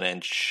golden gun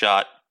and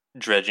shot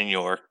Dredgen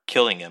Yor,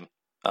 killing him.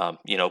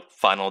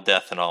 Final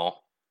death and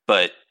all.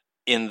 But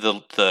in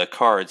the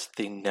cards,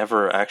 they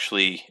never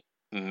actually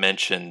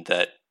mentioned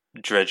that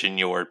Dredgen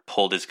Yor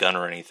pulled his gun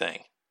or anything.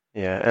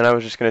 Yeah, and I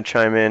was just going to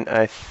chime in.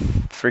 I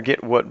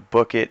forget what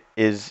book it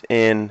is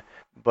in,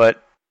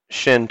 but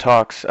Shin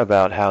talks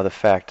about how the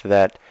fact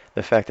that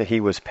he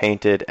was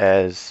painted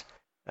as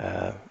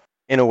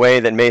in a way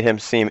that made him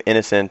seem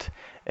innocent,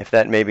 if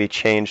that maybe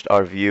changed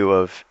our view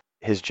of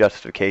his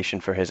justification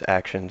for his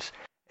actions.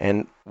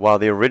 And while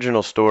the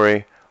original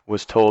story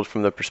was told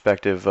from the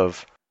perspective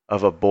of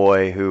a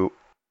boy who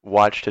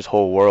watched his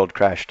whole world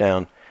crash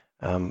down,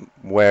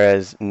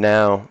 whereas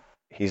now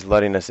he's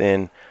letting us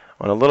in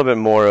on a little bit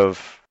more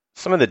of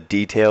some of the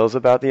details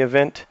about the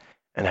event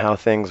and how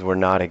things were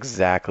not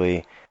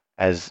exactly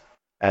as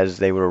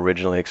they were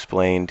originally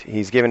explained.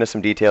 He's given us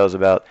some details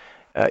about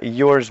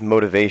Yor's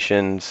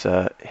motivations,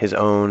 his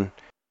own,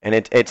 and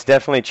it's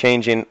definitely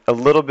changing a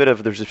little bit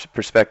of the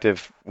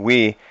perspective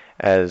we,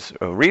 as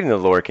reading the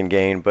lore, can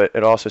gain, but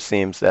it also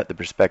seems that the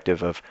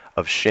perspective of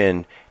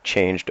Shin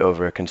changed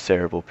over a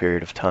considerable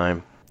period of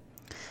time.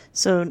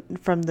 So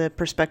from the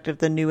perspective,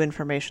 the new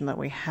information that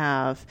we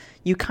have,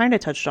 you kind of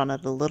touched on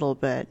it a little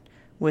bit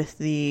with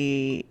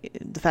the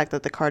fact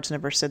that the cards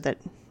never said that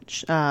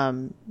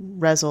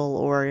Rezyl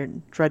or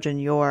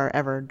Dredgen Yor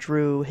ever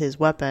drew his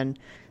weapon.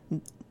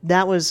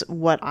 That was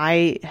what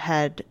I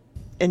had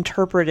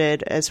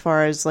interpreted as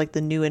far as like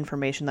the new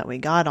information that we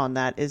got on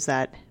that, is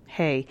that,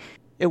 hey,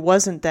 it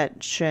wasn't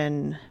that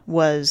Shin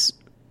was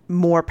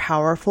more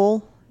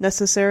powerful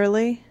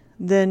necessarily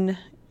than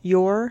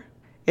Yor.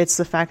 It's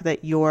the fact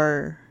that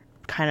Yor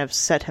kind of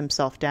set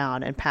himself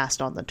down and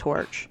passed on the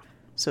torch,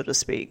 so to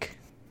speak.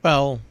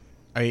 Well,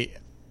 I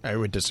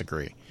would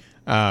disagree.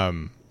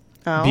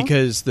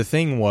 Because the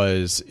thing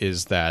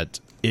is that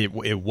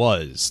it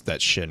was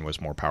that Shin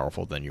was more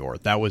powerful than Yor.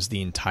 That was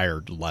the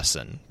entire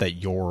lesson that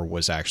Yor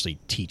was actually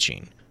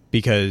teaching.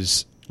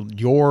 Because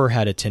Yor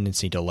had a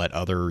tendency to let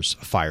others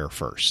fire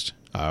first.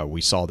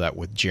 We saw that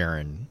with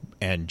Jaren,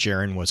 and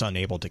Jaren was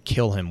unable to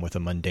kill him with a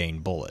mundane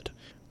bullet.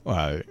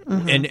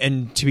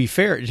 And to be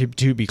fair,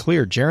 to be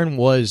clear, Jaren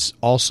was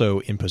also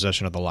in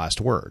possession of the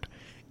last word.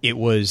 It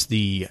was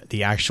the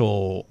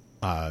actual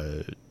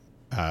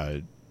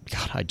God,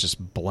 I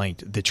just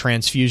blanked. The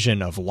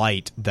transfusion of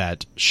light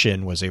that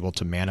Shin was able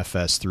to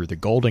manifest through the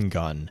golden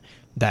gun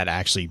that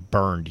actually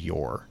burned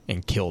Yor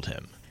and killed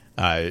him.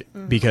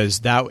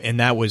 Because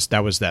that was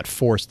that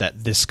force,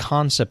 that this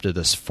concept of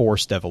this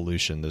forced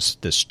evolution,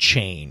 this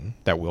chain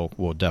that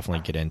we'll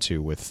definitely get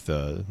into with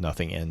the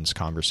Nothing Ends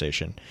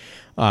conversation.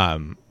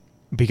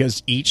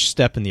 Because each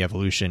step in the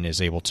evolution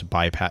is able to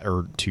bypass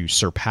or to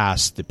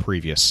surpass the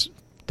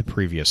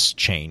previous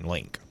chain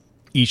link.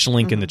 Each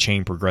link in the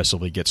chain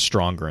progressively gets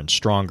stronger and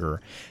stronger,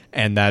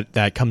 and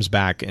that comes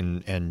back,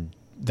 and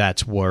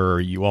that's where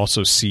you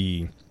also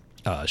see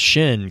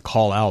Shin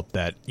call out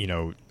that,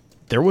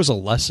 there was a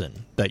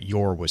lesson that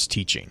Yor was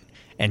teaching,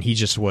 and he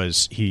just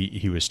was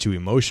he was too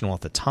emotional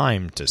at the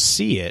time to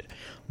see it,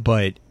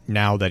 but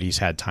now that he's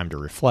had time to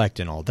reflect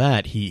and all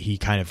that,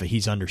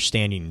 he's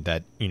understanding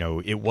that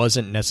it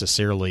wasn't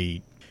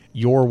necessarily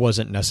Yor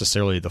wasn't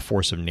necessarily the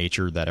force of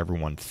nature that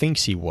everyone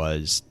thinks he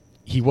was.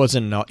 He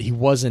wasn't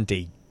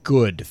a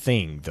good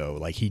thing, though.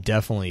 Like, he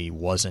definitely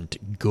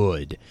wasn't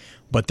good,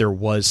 but there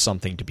was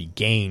something to be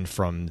gained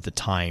from the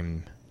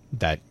time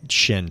that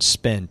Shin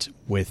spent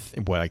with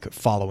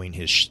following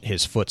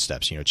his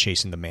footsteps,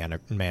 chasing the man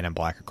in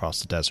black across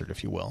the desert,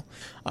 if you will.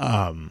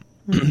 And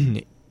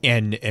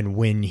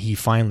when he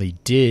finally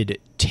did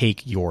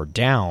take Yor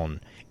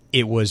down,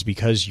 it was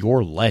because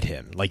Yor led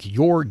him. Like,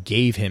 Yor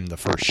gave him the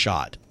first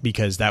shot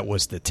because that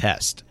was the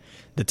test.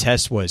 The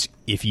test was,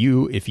 if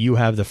you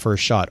have the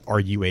first shot, are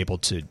you able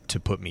to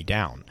put me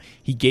down?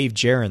 He gave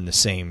Jaren the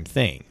same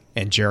thing,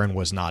 and Jaren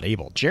was not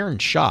able.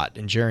 Jaren shot,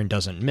 and Jaren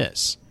doesn't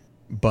miss.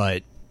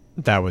 But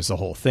that was the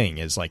whole thing,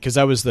 is like, because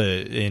that was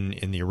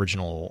in the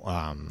original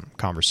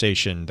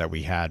conversation that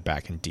we had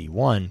back in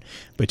D1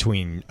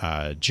 between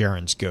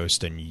Jaren's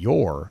ghost and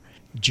Yor.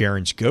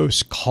 Jaren's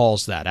ghost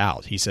calls that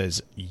out. He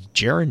says,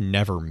 Jaren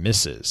never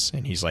misses.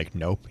 And he's like,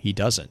 nope, he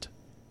doesn't.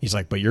 He's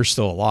like, but you're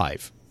still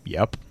alive.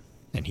 Yep.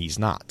 And he's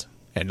not.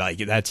 And like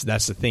that's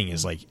the thing,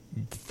 is like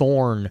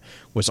Thorn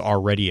was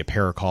already a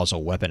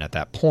paracausal weapon at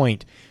that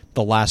point.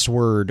 The last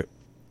word,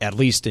 at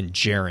least in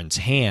Jaren's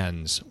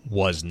hands,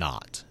 was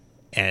not.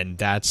 And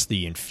that's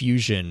the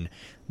infusion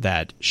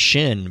that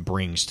Shin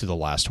brings to the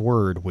last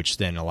word, which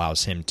then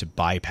allows him to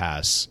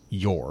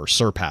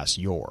surpass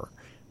Yor.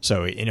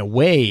 So in a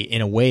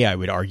way, I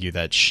would argue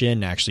that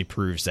Shin actually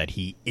proves that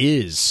he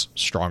is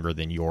stronger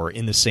than Yor,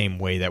 in the same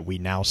way that we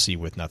now see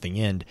with Nothing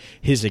End,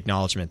 his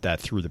acknowledgement that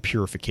through the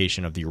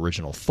purification of the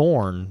original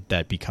Thorn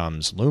that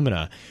becomes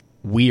Lumina,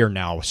 we are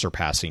now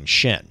surpassing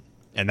Shin.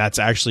 And that's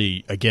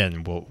actually,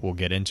 again, we'll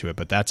get into it,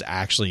 but that's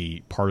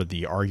actually part of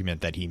the argument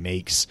that he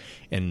makes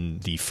in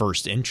the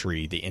first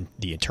entry, the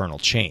Eternal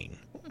Chain,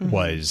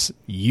 was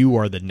you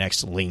are the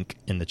next link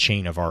in the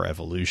chain of our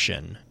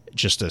evolution.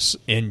 Just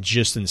in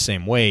the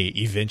same way,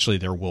 eventually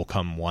there will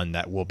come one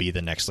that will be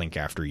the next link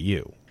after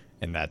you,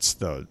 and that's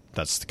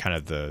kind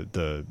of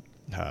the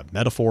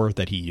metaphor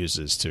that he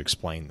uses to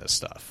explain this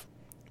stuff.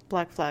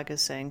 Black Flag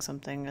is saying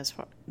something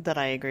that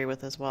I agree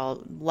with as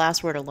well.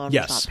 Last Word alone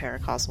was not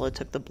paracausal. It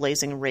took the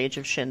blazing rage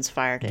of Shin's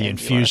fire to end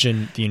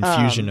the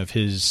infusion of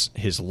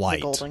his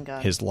light,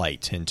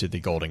 into the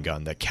Golden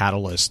Gun, the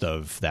catalyst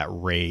of that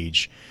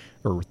rage.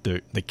 Or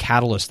the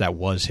catalyst that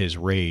was his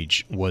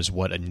rage was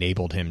what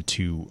enabled him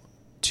to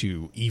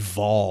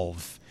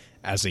evolve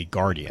as a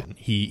guardian.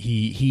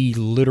 He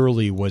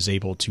literally was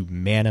able to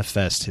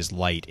manifest his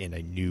light in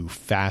a new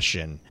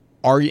fashion.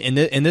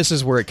 And this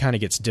is where it kind of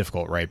gets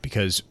difficult, right?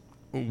 Because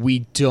we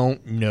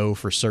don't know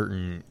for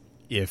certain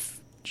if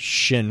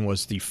Shin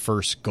was the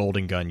first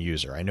Golden Gun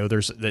user. I know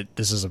this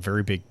is a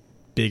very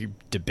big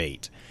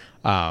debate.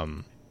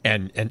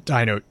 And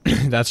Dino,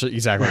 that's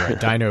exactly right.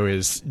 Dino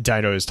is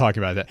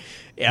talking about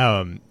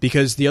that.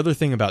 Because the other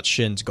thing about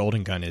Shin's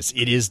Golden Gun is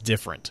it is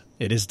different.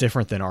 It is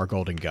different than our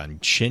Golden Gun.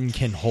 Shin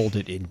can hold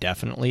it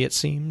indefinitely, it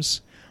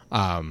seems.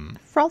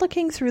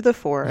 Frolicking through the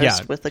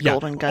forest with the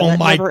Golden Gun that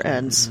never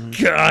ends.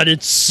 God,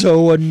 it's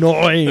so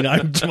annoying.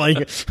 I'm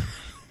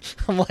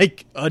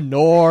like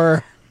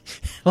Anor.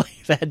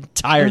 Like that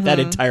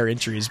entire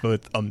entry is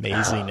both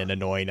amazing and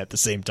annoying at the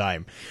same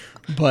time.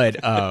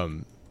 But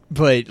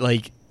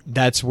like,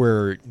 that's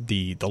where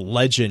the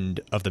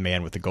legend of the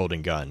man with the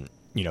golden gun,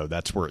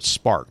 that's where it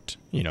sparked.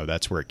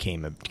 That's where it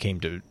came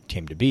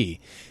to be,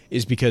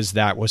 is because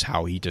that was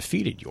how he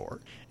defeated Yor.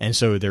 And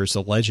so there's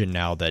a legend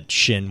now that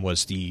Shin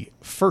was the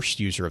first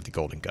user of the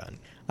golden gun.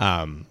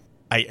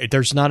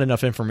 There's not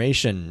enough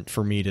information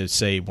for me to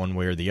say one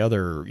way or the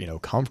other,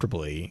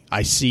 comfortably.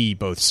 I see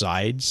both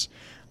sides.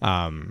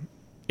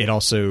 It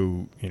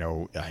also,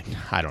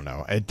 I don't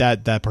know,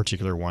 that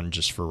particular one,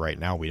 just for right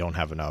now, we don't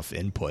have enough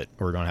input,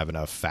 or we don't have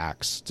enough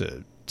facts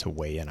to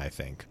weigh in, I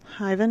think.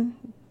 Ivan,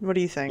 what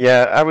do you think?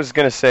 Yeah, I was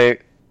going to say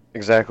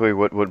exactly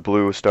what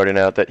Blue was starting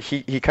out, that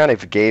he kind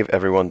of gave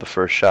everyone the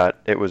first shot.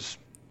 It was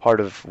part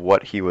of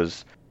what he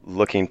was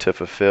looking to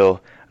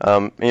fulfill.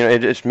 It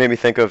just made me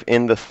think of,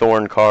 in the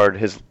Thorn card,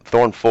 his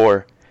Thorn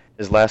 4,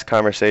 his last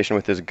conversation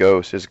with his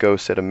ghost. His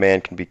ghost said a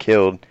man can be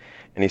killed,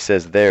 and he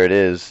says, there it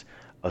is,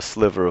 a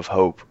sliver of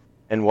hope.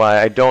 And why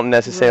I don't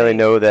necessarily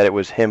know that it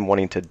was him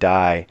wanting to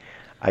die.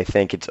 I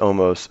think it's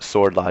almost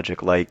sword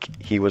logic, like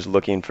he was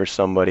looking for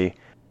somebody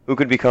who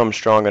could become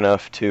strong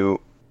enough to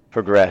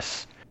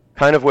progress.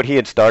 Kind of what he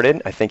had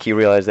started. I think he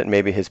realized that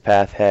maybe his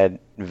path had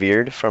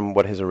veered from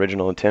what his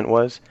original intent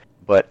was.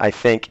 But I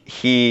think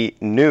he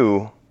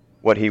knew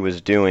what he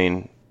was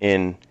doing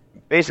in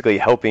basically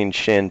helping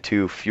Shin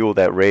to fuel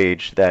that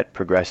rage that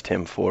progressed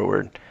him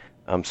forward.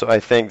 So I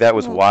think that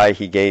was why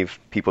he gave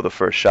people the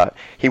first shot.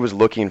 He was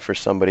looking for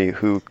somebody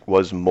who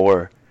was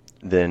more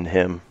than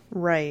him.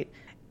 Right.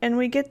 And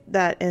we get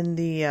that in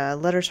the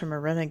Letters from a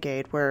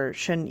Renegade, where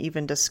Shin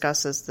even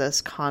discusses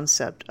this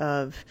concept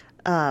of,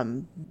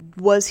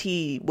 was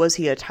he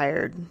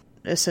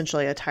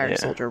essentially a tired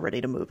soldier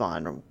ready to move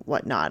on or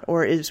whatnot?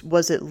 Or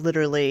was it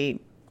literally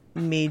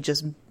me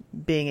just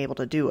being able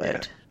to do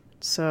it? Yeah.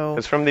 So,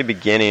 because from the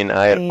beginning,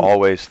 I had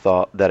always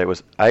thought that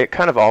I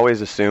kind of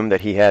always assumed that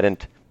he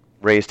hadn't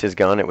raised his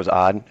gun. It was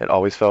odd. It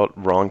always felt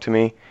wrong to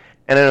me.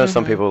 And I know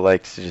some people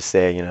like to just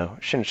say,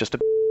 Shin's just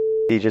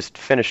he just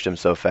finished him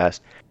so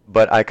fast.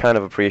 But I kind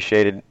of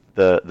appreciated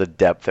the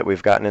depth that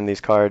we've gotten in these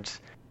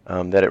cards,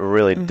 that it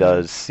really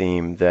does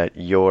seem that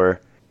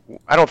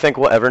I don't think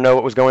we'll ever know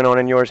what was going on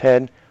in Yor's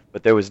head,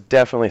 but there was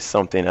definitely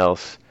something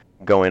else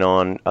going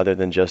on other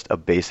than just a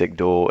basic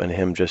duel and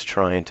him just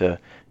trying to,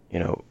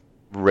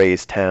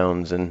 raise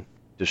towns and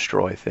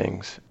destroy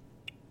things.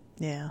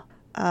 Yeah.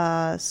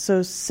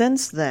 So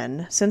since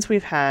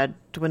we've had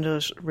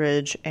Dwindle's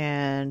Ridge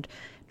and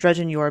Dredge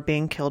and Yor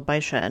being killed by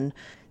Shin,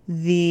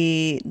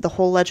 the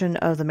whole legend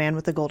of the man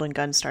with the golden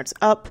gun starts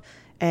up,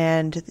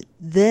 and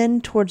then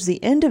towards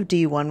the end of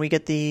D1 we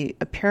get the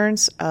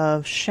appearance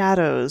of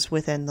shadows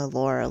within the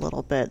lore a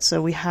little bit.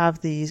 So we have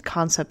the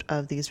concept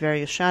of these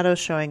various shadows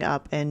showing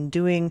up and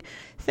doing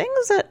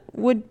things that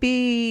would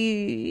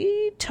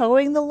be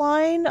towing the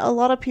line. A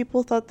lot of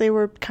people thought they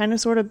were kind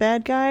of sort of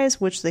bad guys,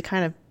 which they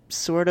kind of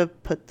sort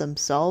of put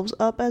themselves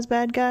up as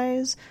bad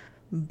guys,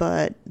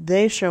 but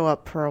they show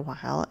up for a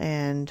while,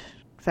 and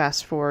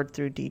fast forward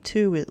through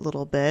D2 a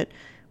little bit,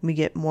 we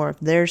get more of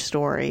their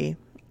story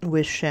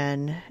with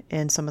Shen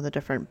in some of the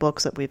different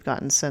books that we've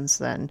gotten since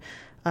then.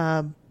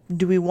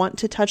 Do we want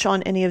to touch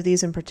on any of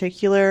these in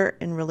particular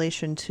in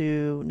relation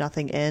to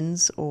Nothing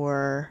Ends,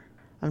 or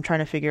I'm trying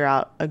to figure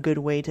out a good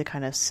way to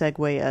kind of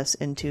segue us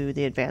into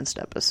the advanced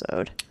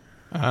episode.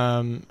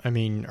 I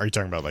mean, are you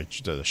talking about like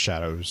the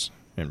shadows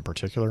in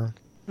particular?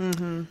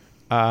 Mm-hmm.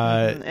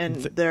 And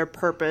their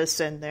purpose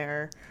and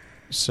the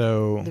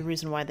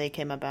reason why they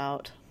came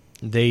about.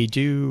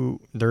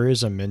 There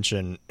is a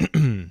mention,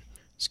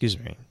 excuse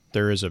me,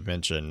 there is a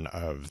mention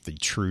of the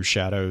true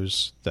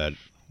shadows that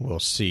we'll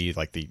see,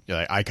 like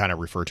I kind of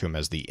refer to them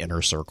as the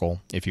inner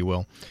circle, if you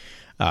will,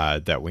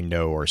 that we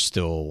know are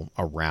still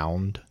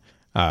around.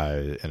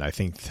 And I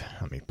think,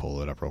 let me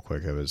pull it up real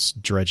quick. It was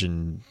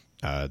Dredgen,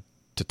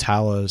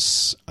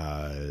 Tatalis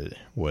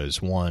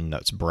was one.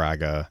 That's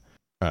Braga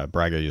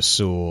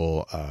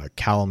Yasul,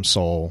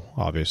 Kalimsol,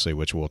 obviously,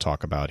 which we'll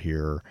talk about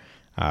here.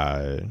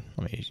 I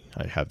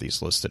have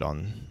these listed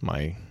on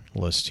my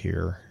list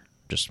here,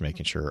 just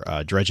making sure.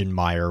 Dredgen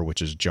Meyer,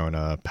 which is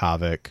Jonah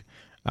Pavik.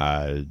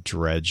 Dredgen,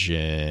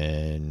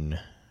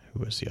 who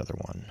was the other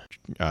one?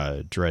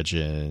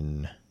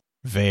 Dredgen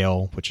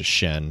Vale, which is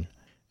Shin,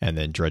 and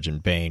then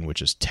Dredgen Bane,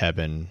 which is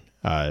Tebben.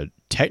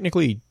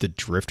 Technically, the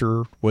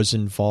Drifter was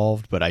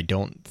involved, but I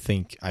don't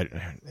think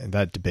and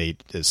that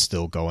debate is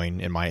still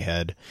going in my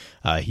head.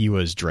 He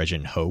was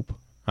Dredgen Hope,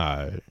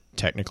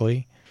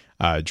 technically.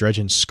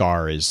 Dredgen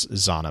Scar is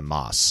Zana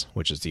Mas,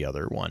 which is the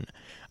other one.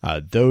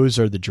 Those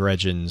are the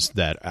Dredgens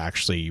that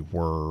actually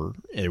were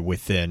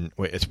with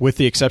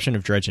the exception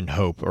of Dredgen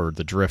Hope or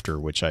the Drifter,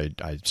 which I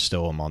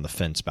still am on the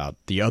fence about.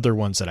 The other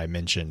ones that I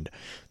mentioned,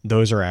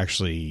 those are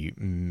actually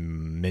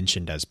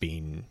mentioned as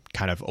being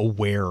kind of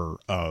aware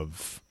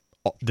of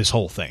this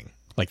whole thing.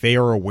 Like they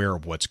are aware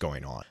of what's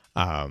going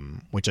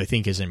on, which I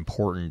think is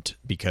important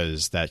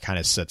because that kind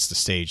of sets the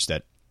stage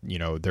that,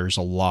 there's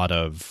a lot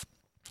of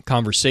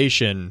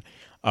conversation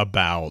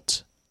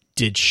about,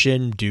 did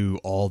Shin do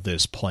all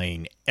this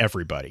playing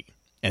everybody?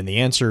 And the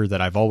answer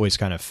that I've always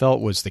kind of felt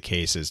was the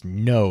case is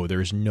no,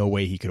 there's no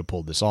way he could have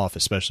pulled this off,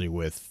 especially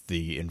with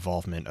the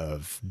involvement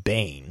of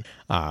Bane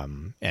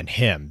and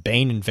him.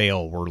 Bane and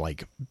Vale were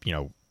like,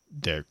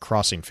 they're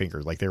crossing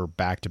fingers, like they were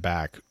back to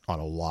back on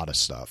a lot of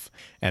stuff.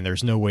 And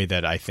there's no way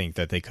that I think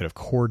that they could have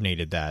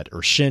coordinated that,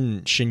 or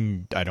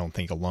Shin I don't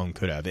think alone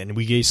could have. And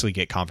we basically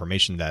get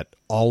confirmation that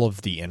all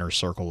of the inner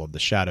circle of the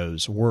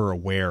shadows were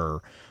aware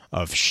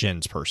of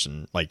Shin's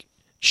person. Like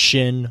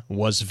Shin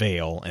was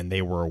Vale, and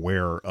they were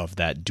aware of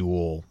that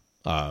dual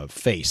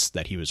face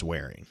that he was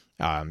wearing.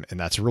 And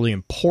that's really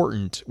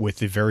important with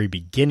the very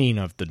beginning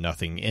of the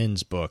Nothing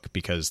Ends book,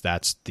 because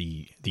that's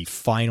the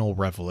final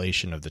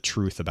revelation of the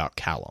truth about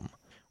Callum,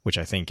 which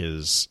I think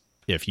is,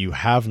 if you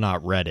have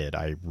not read it,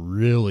 I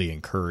really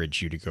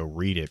encourage you to go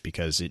read it,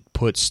 because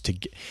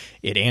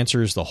it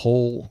answers the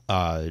whole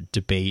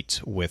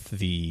debate with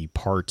the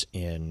part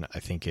in, I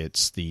think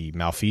it's the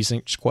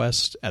Malfeasance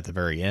quest at the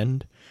very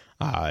end.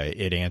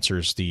 It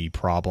answers the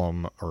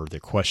problem or the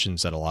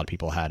questions that a lot of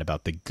people had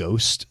about the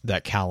ghost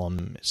that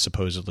Callum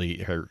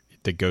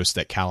the ghost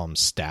that Callum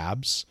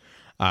stabs.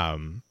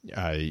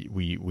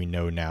 We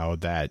know now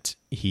that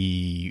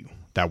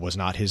that was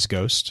not his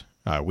ghost.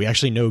 We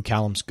actually know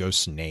Callum's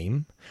ghost's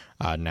name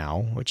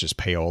now, which is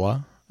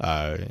Paola.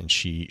 And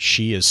she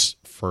is,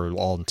 for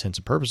all intents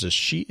and purposes,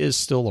 she is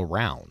still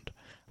around.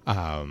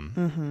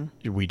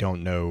 We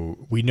don't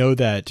know. We know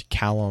that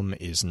Callum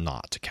is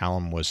not.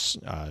 Callum was,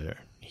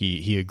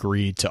 he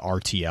agreed to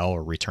RTL,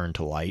 or Return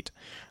to Light.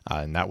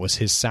 And that was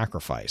his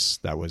sacrifice.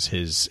 That was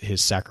his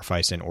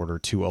sacrifice in order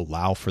to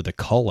allow for the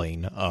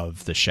culling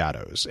of the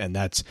shadows. And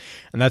that's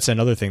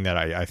another thing that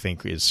I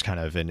think is kind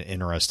of an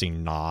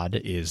interesting nod,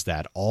 is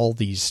that all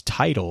these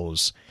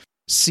titles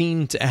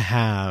seem to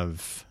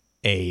have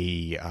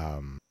a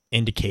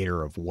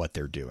indicator of what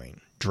they're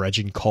doing.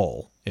 Dredgen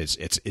Cull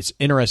it's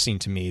interesting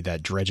to me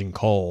that Dredgen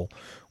Cull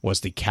was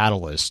the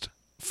catalyst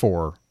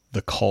for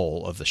the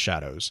cull of the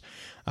shadows.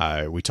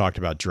 We talked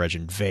about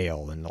Dredgen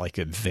Vale, and like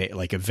a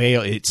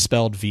veil, it's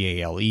spelled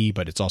Vale,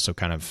 but it's also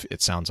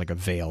it sounds like a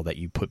veil that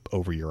you put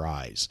over your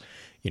eyes,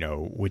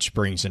 which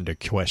brings into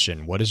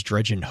question, what is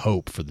Dredgen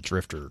Hope for the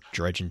Drifter,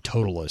 Dredgen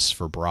Totalis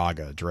for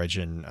Braga,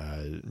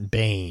 Dredgen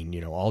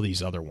Bane, all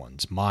these other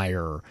ones,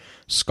 Meyer,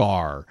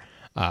 Scar,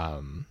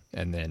 and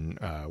then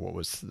what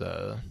was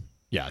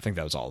I think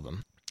that was all of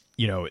them.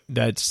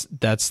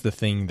 That's the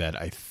thing that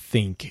I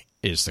think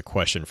is the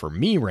question for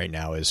me right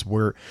now, is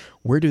where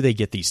do they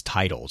get these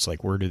titles?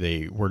 Like or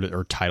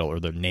title,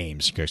 or the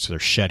names, because they're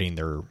shedding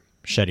their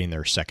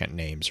second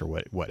names or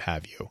what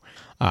have you.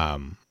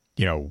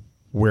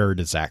 Where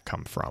does that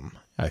come from?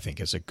 I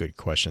think is a good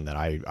question that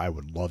I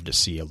would love to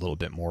see a little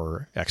bit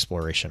more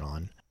exploration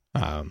on.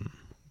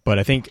 But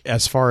I think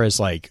as far as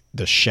like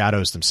the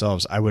shadows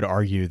themselves, I would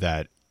argue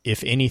that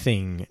if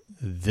anything,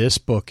 this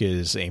book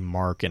is a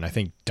mark, and I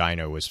think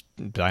Dino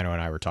and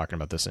I were talking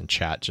about this in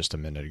chat just a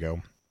minute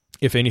ago.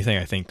 If anything,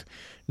 I think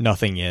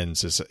Nothing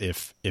Ends is,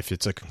 if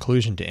it's a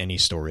conclusion to any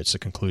story, it's a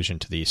conclusion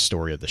to the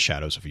story of the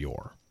Shadows of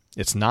Yore.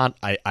 It's not.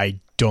 I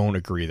don't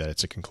agree that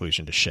it's a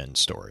conclusion to Shin's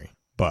story,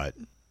 but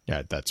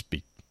yeah, that's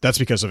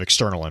because of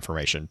external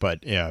information.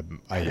 But yeah,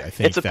 I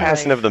think it's a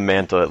passing of the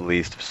mantle, at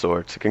least, of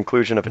sorts, a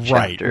conclusion of a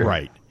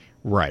chapter.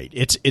 Right.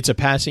 It's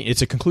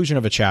a conclusion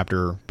of a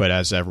chapter, but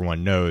as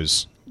everyone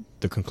knows,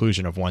 the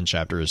conclusion of one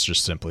chapter is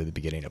just simply the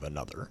beginning of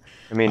another.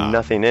 I mean,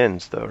 nothing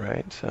ends though,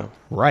 right? So.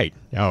 Right.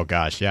 Oh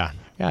gosh, yeah.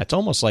 Yeah, it's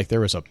almost like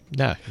there was a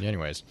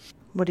anyways.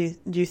 What do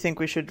you think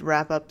we should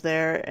wrap up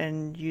there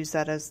and use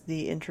that as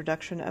the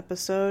introduction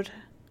episode?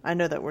 I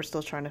know that we're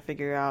still trying to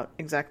figure out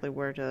exactly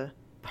where to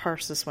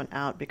parse this one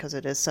out because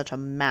it is such a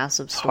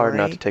massive story. Hard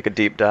not to take a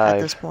deep dive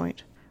at this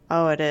point.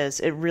 Oh, it is.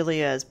 It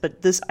really is.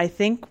 But I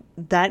think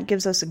that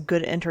gives us a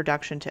good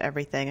introduction to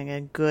everything and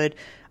a good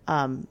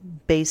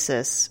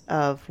basis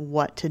of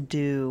what to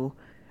do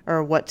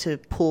or what to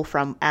pull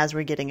from as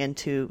we're getting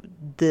into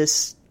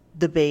this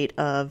debate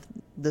of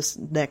this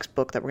next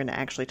book that we're going to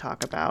actually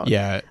talk about.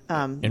 Yeah.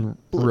 And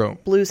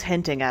Blue's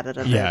hinting at it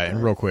a bit. Yeah,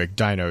 and real quick,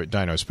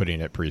 Dino's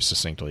putting it pretty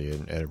succinctly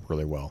and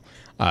really well.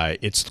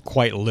 It's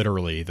quite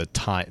literally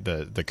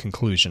the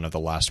conclusion of the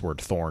Last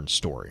Word Thorn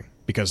story,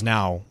 because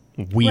now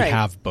we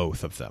have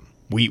both of them.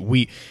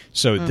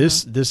 This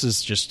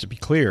is, just to be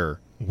clear,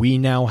 we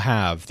now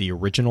have the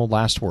original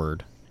Last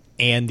Word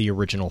and the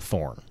original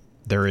Thorn.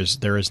 There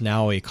is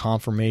now a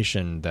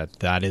confirmation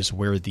that is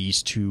where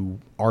these two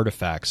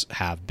artifacts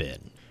have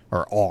been,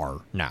 or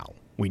are now.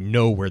 We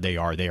know where they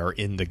are. They are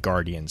in the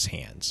Guardians'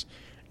 hands.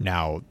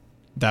 Now,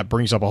 that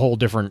brings up a whole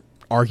different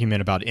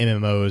argument about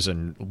MMOs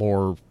and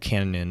lore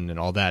canon and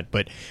all that,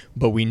 but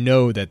we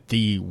know that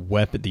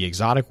the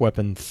exotic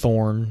weapon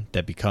Thorn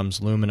that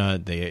becomes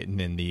Lumina, and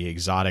then the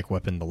exotic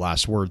weapon The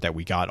Last Word that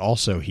we got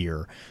also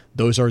here,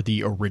 those are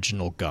the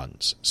original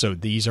guns. So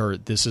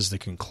this is the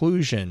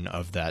conclusion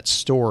of that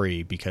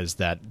story, because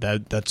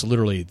that's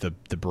literally the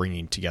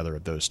bringing together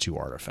of those two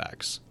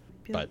artifacts.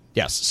 But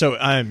yes, so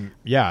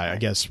I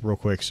guess real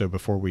quick, so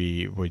before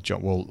we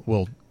jump,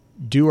 we'll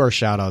do our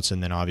shout outs,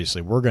 and then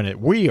obviously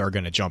we are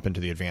gonna jump into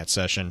the advanced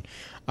session,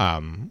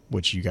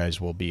 which you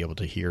guys will be able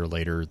to hear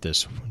later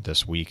this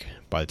week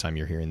by the time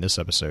you're hearing this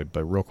episode.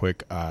 But real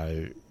quick,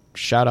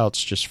 shout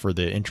outs just for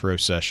the intro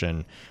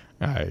session.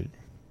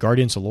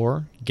 Guardians of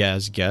Lore,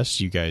 Gaz guests,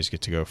 you guys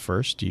get to go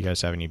first. Do you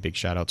guys have any big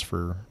shout outs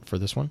for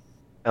this one?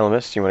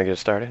 Elemis, do you want to get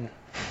started?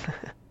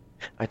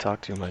 I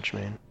talk too much,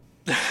 man.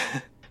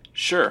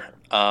 Sure.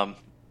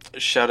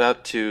 Shout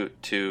out to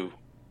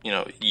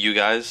you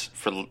guys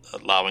for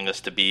allowing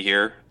us to be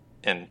here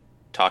and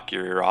talk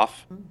your ear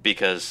off,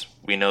 because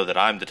we know that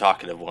I'm the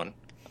talkative one.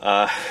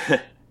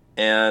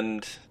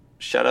 And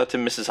shout out to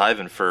Mrs.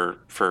 Hyven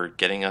for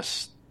getting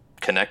us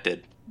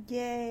connected.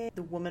 Yay,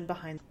 the woman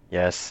behind.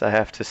 Yes, I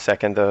have to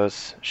second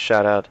those.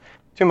 Shout out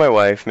to my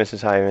wife,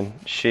 Mrs. Hyven.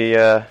 She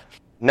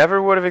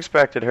never would have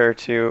expected her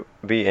to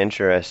be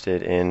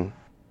interested in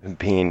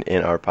being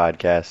in our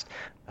podcast,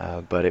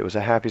 but it was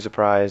a happy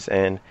surprise.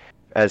 And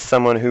as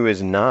someone who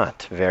is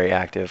not very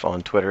active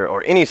on Twitter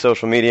or any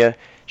social media,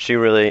 she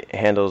really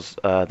handles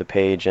the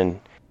page. And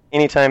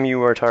anytime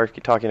you are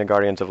talking to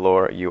Guardians of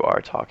Lore, you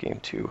are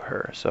talking to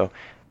her. So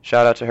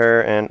shout out to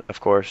her, and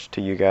of course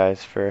to you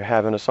guys for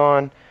having us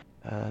on.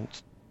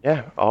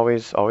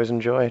 Always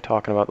enjoy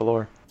talking about the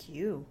lore. Thank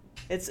you.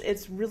 It's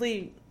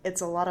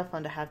a lot of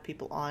fun to have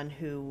people on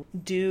who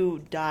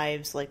do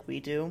dives like we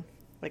do.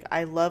 Like,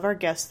 I love our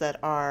guests that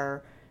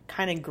are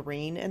kind of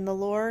green in the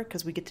lore,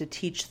 because we get to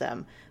teach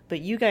them. But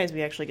you guys,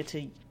 we actually get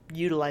to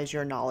utilize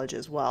your knowledge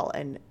as well,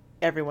 and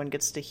everyone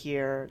gets to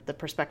hear the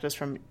perspectives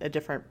from a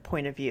different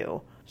point of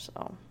view.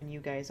 So, and you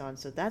guys on.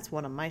 So that's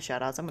one of my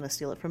shout-outs. I'm going to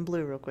steal it from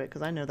Blue real quick,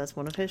 because I know that's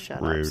one of his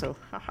shout-outs. Rude. So,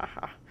 ha ha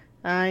ha.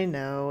 I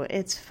know,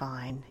 it's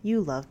fine.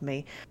 You love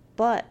me.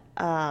 But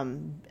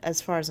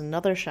as far as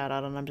another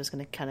shout-out, and I'm just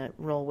going to kind of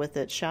roll with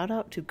it,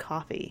 shout-out to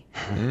coffee.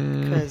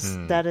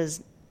 Because that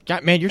is...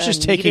 God, man, you're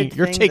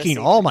taking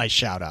all my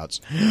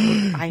shout-outs.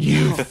 I know.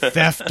 You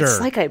thefter. It's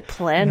like I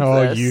planned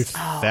Oh, this. you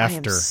I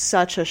am thefter.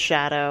 such a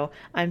shadow.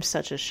 I'm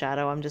such a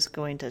shadow. I'm just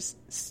going to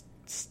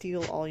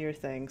steal all your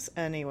things.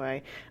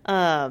 Anyway,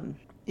 shout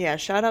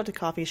out to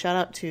coffee. Shout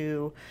out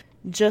to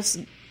just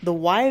the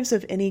wives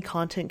of any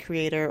content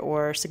creator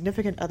or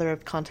significant other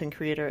of content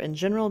creator in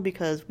general,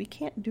 because we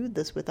can't do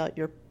this without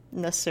your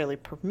necessarily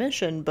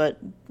permission, but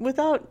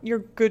without your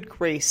good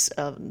grace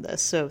of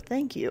this. So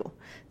thank you.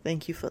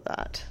 Thank you for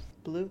that.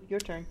 Blue, your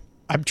turn.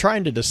 I'm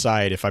trying to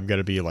decide if I'm going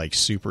to be like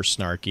super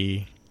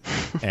snarky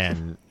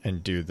and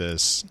do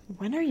this.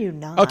 When are you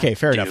not? Okay,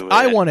 fair enough. it.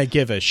 I want to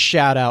give a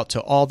shout out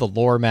to all the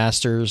lore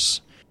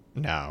masters.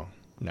 No.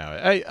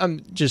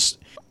 I'm just...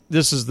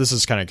 This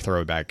is kind of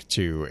throwback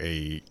to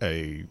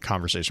a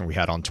conversation we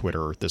had on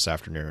Twitter this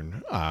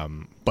afternoon.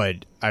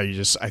 But I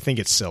think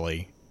it's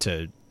silly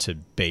to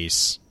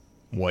base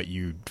what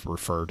you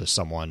refer to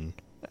someone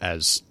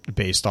as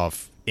based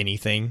off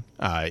anything.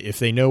 If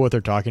they know what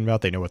they're talking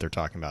about, they know what they're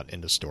talking about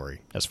in the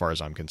story, as far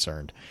as I'm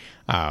concerned.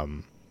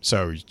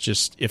 So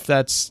just if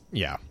that's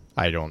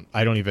I don't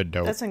even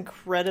know. That's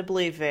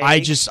incredibly vague.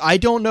 I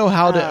don't know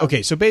how to.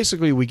 Okay, so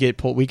basically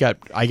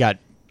I got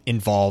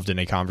involved in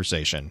a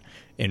conversation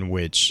in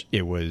which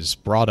it was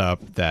brought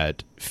up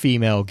that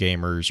female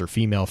gamers or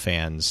female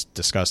fans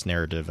discuss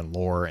narrative and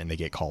lore and they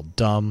get called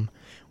dumb,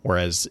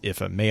 whereas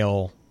if a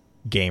male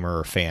gamer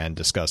or fan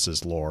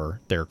discusses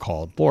lore, they're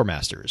called lore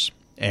masters.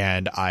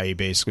 And I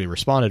basically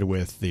responded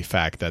with the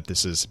fact that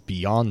this is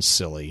beyond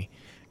silly,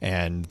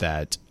 and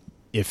that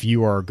if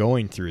you are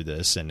going through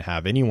this and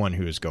have anyone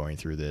who is going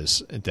through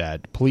this,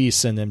 that please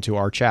send them to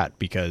our chat,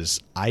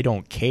 because I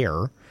don't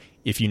care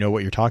if you know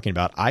what you're talking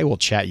about. I will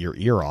chat your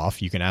ear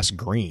off. You can ask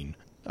Green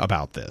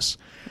about this.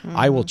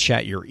 I will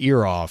chat your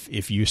ear off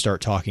if you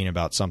start talking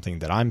about something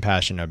that I'm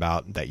passionate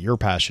about, that you're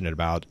passionate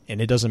about. And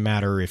it doesn't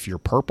matter if you're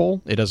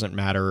purple. It doesn't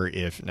matter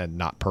if,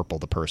 not purple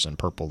the person,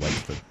 purple like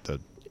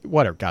the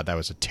whatever. God, that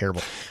was a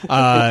terrible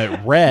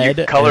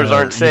red. Colors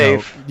aren't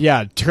safe.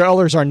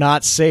 Colors are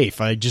not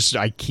safe. I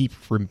keep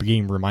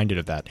being reminded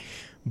of that.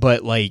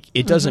 But like,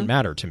 it doesn't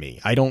matter to me.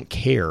 I don't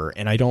care.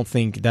 And I don't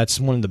think that's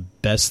one of the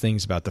best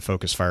things about the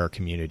Focus Fire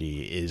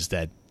community, is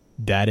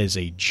that is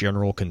a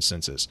general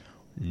consensus.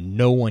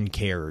 No one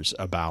cares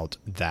about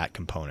that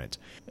component.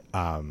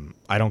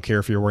 I don't care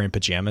if you're wearing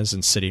pajamas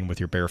and sitting with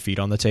your bare feet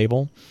on the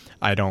table.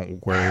 I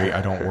don't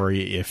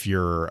worry if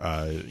you're,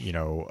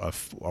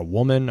 a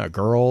woman, a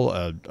girl,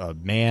 a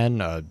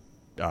man, a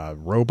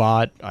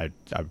robot. I'd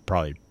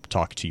probably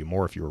talk to you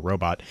more if you were a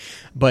robot,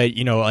 but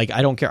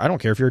I don't care. I don't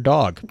care if you're a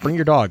dog. Bring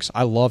your dogs.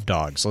 I love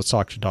dogs. Let's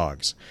talk to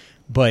dogs.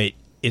 But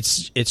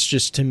it's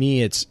just, to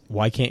me, it's,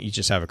 why can't you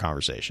just have a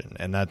conversation?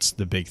 And that's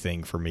the big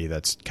thing for me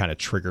that's kind of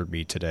triggered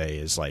me today,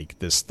 is like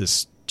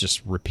this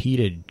just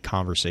repeated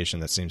conversation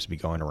that seems to be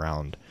going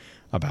around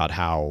about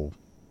how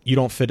you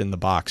don't fit in the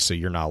box, so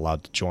you're not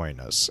allowed to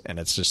join us. And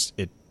it's just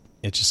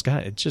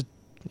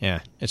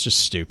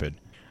stupid.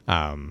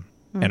 And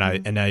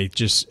I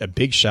just, a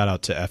big shout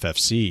out to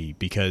FFC,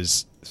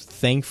 because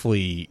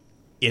thankfully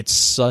it's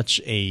such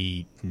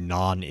a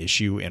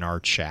non-issue in our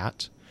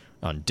chat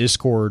on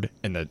Discord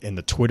and in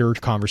the Twitter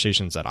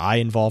conversations that I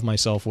involve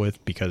myself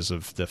with because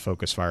of the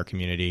Focus Fire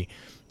community.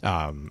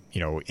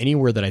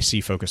 Anywhere that I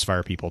see Focus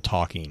Fire people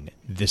talking,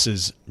 this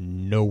is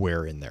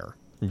nowhere in there.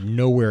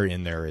 Nowhere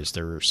in there is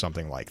there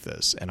something like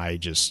this. And I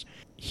just,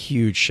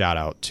 huge shout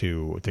out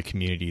to the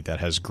community that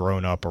has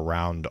grown up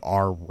around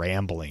our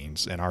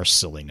ramblings and our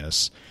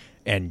silliness,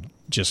 and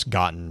just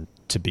gotten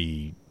to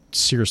be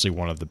seriously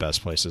one of the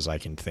best places I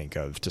can think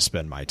of to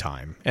spend my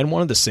time, and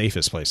one of the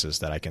safest places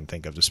that I can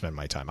think of to spend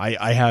my time.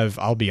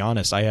 I'll be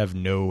honest, I have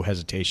no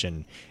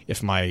hesitation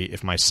if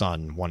my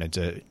son wanted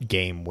to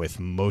game with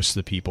most of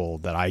the people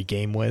that I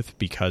game with,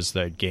 because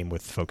they game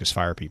with Focus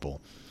Fire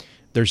people.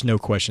 There's no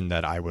question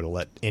that I would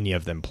let any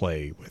of them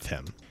play with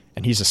him.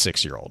 And he's a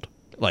 6-year-old.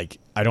 Like,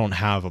 I don't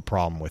have a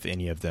problem with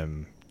any of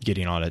them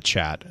getting on a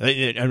chat.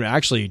 And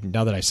actually,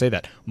 now that I say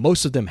that,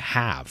 most of them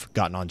have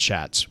gotten on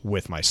chats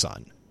with my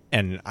son.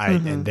 And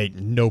and they,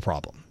 no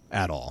problem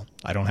at all.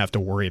 I don't have to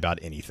worry about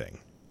anything.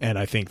 And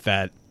I think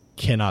that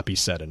cannot be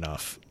said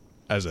enough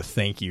as a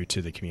thank you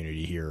to the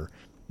community here,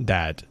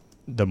 that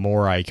the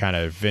more I kind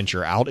of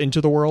venture out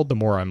into the world, the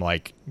more I'm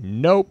like,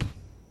 nope.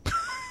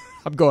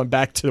 I'm going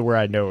back to where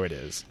I know it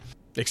is.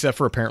 Except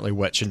for apparently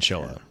Wet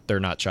Chinchilla. They're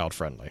not child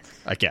friendly,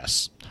 I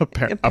guess.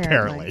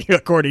 Apparently.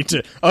 According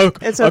to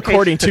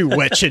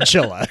Wet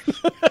Chinchilla.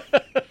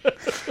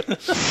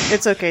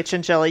 It's okay,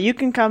 Chinchilla. You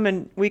can come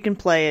and we can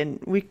play,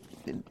 and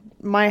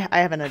I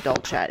have an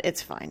adult chat.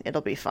 It's fine.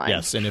 It'll be fine.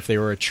 Yes, and if they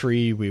were a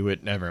tree, we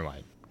would, never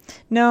mind.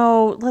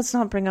 No, let's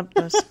not bring up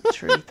this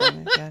tree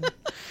thing again.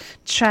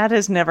 Chat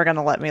is never going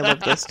to let me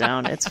live this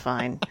down. It's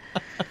fine.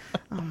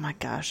 Oh my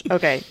gosh.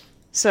 Okay,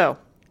 so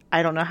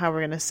I don't know how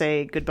we're going to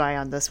say goodbye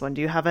on this one. Do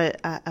you have a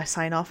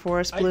sign off for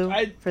us, Blue,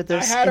 for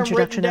this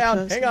introduction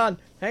episode?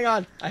 Hang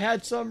on. I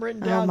had some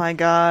written down. Oh my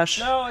gosh.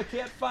 No, I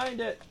can't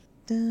find it.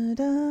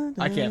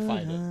 I can't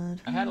find it.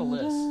 I had a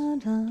list.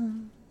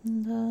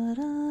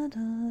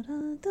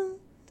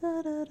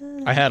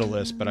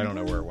 But I don't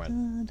know where it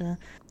went.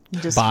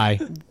 Bye.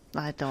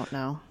 I don't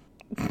know.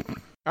 All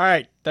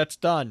right, that's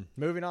done.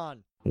 Moving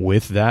on.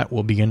 With that,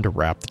 we'll begin to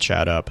wrap the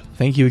chat up.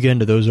 Thank you again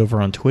to those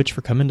over on Twitch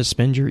for coming to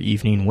spend your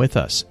evening with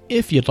us.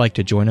 If you'd like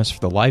to join us for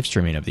the live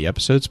streaming of the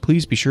episodes,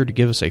 please be sure to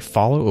give us a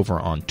follow over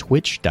on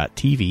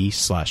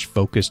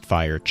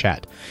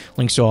twitch.tv/focusedfirechat.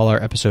 Links to all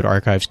our episode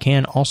archives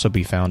can also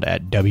be found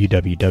at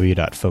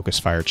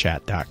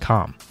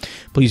www.focusedfirechat.com.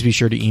 Please be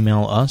sure to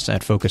email us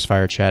at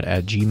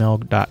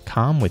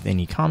focusedfirechat@gmail.com with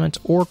any comments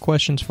or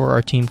questions for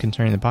our team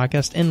concerning the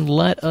podcast, and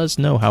let us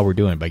know how we're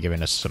doing by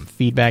giving us some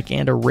feedback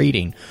and a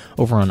rating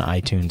over on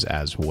iTunes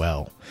as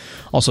well.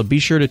 Also, be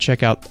sure to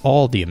check out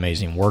all the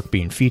amazing work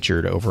being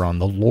featured over on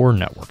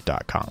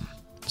thelorenetwork.com.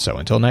 So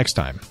until next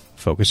time,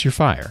 focus your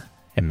fire,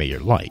 and may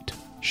your light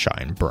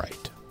shine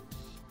bright.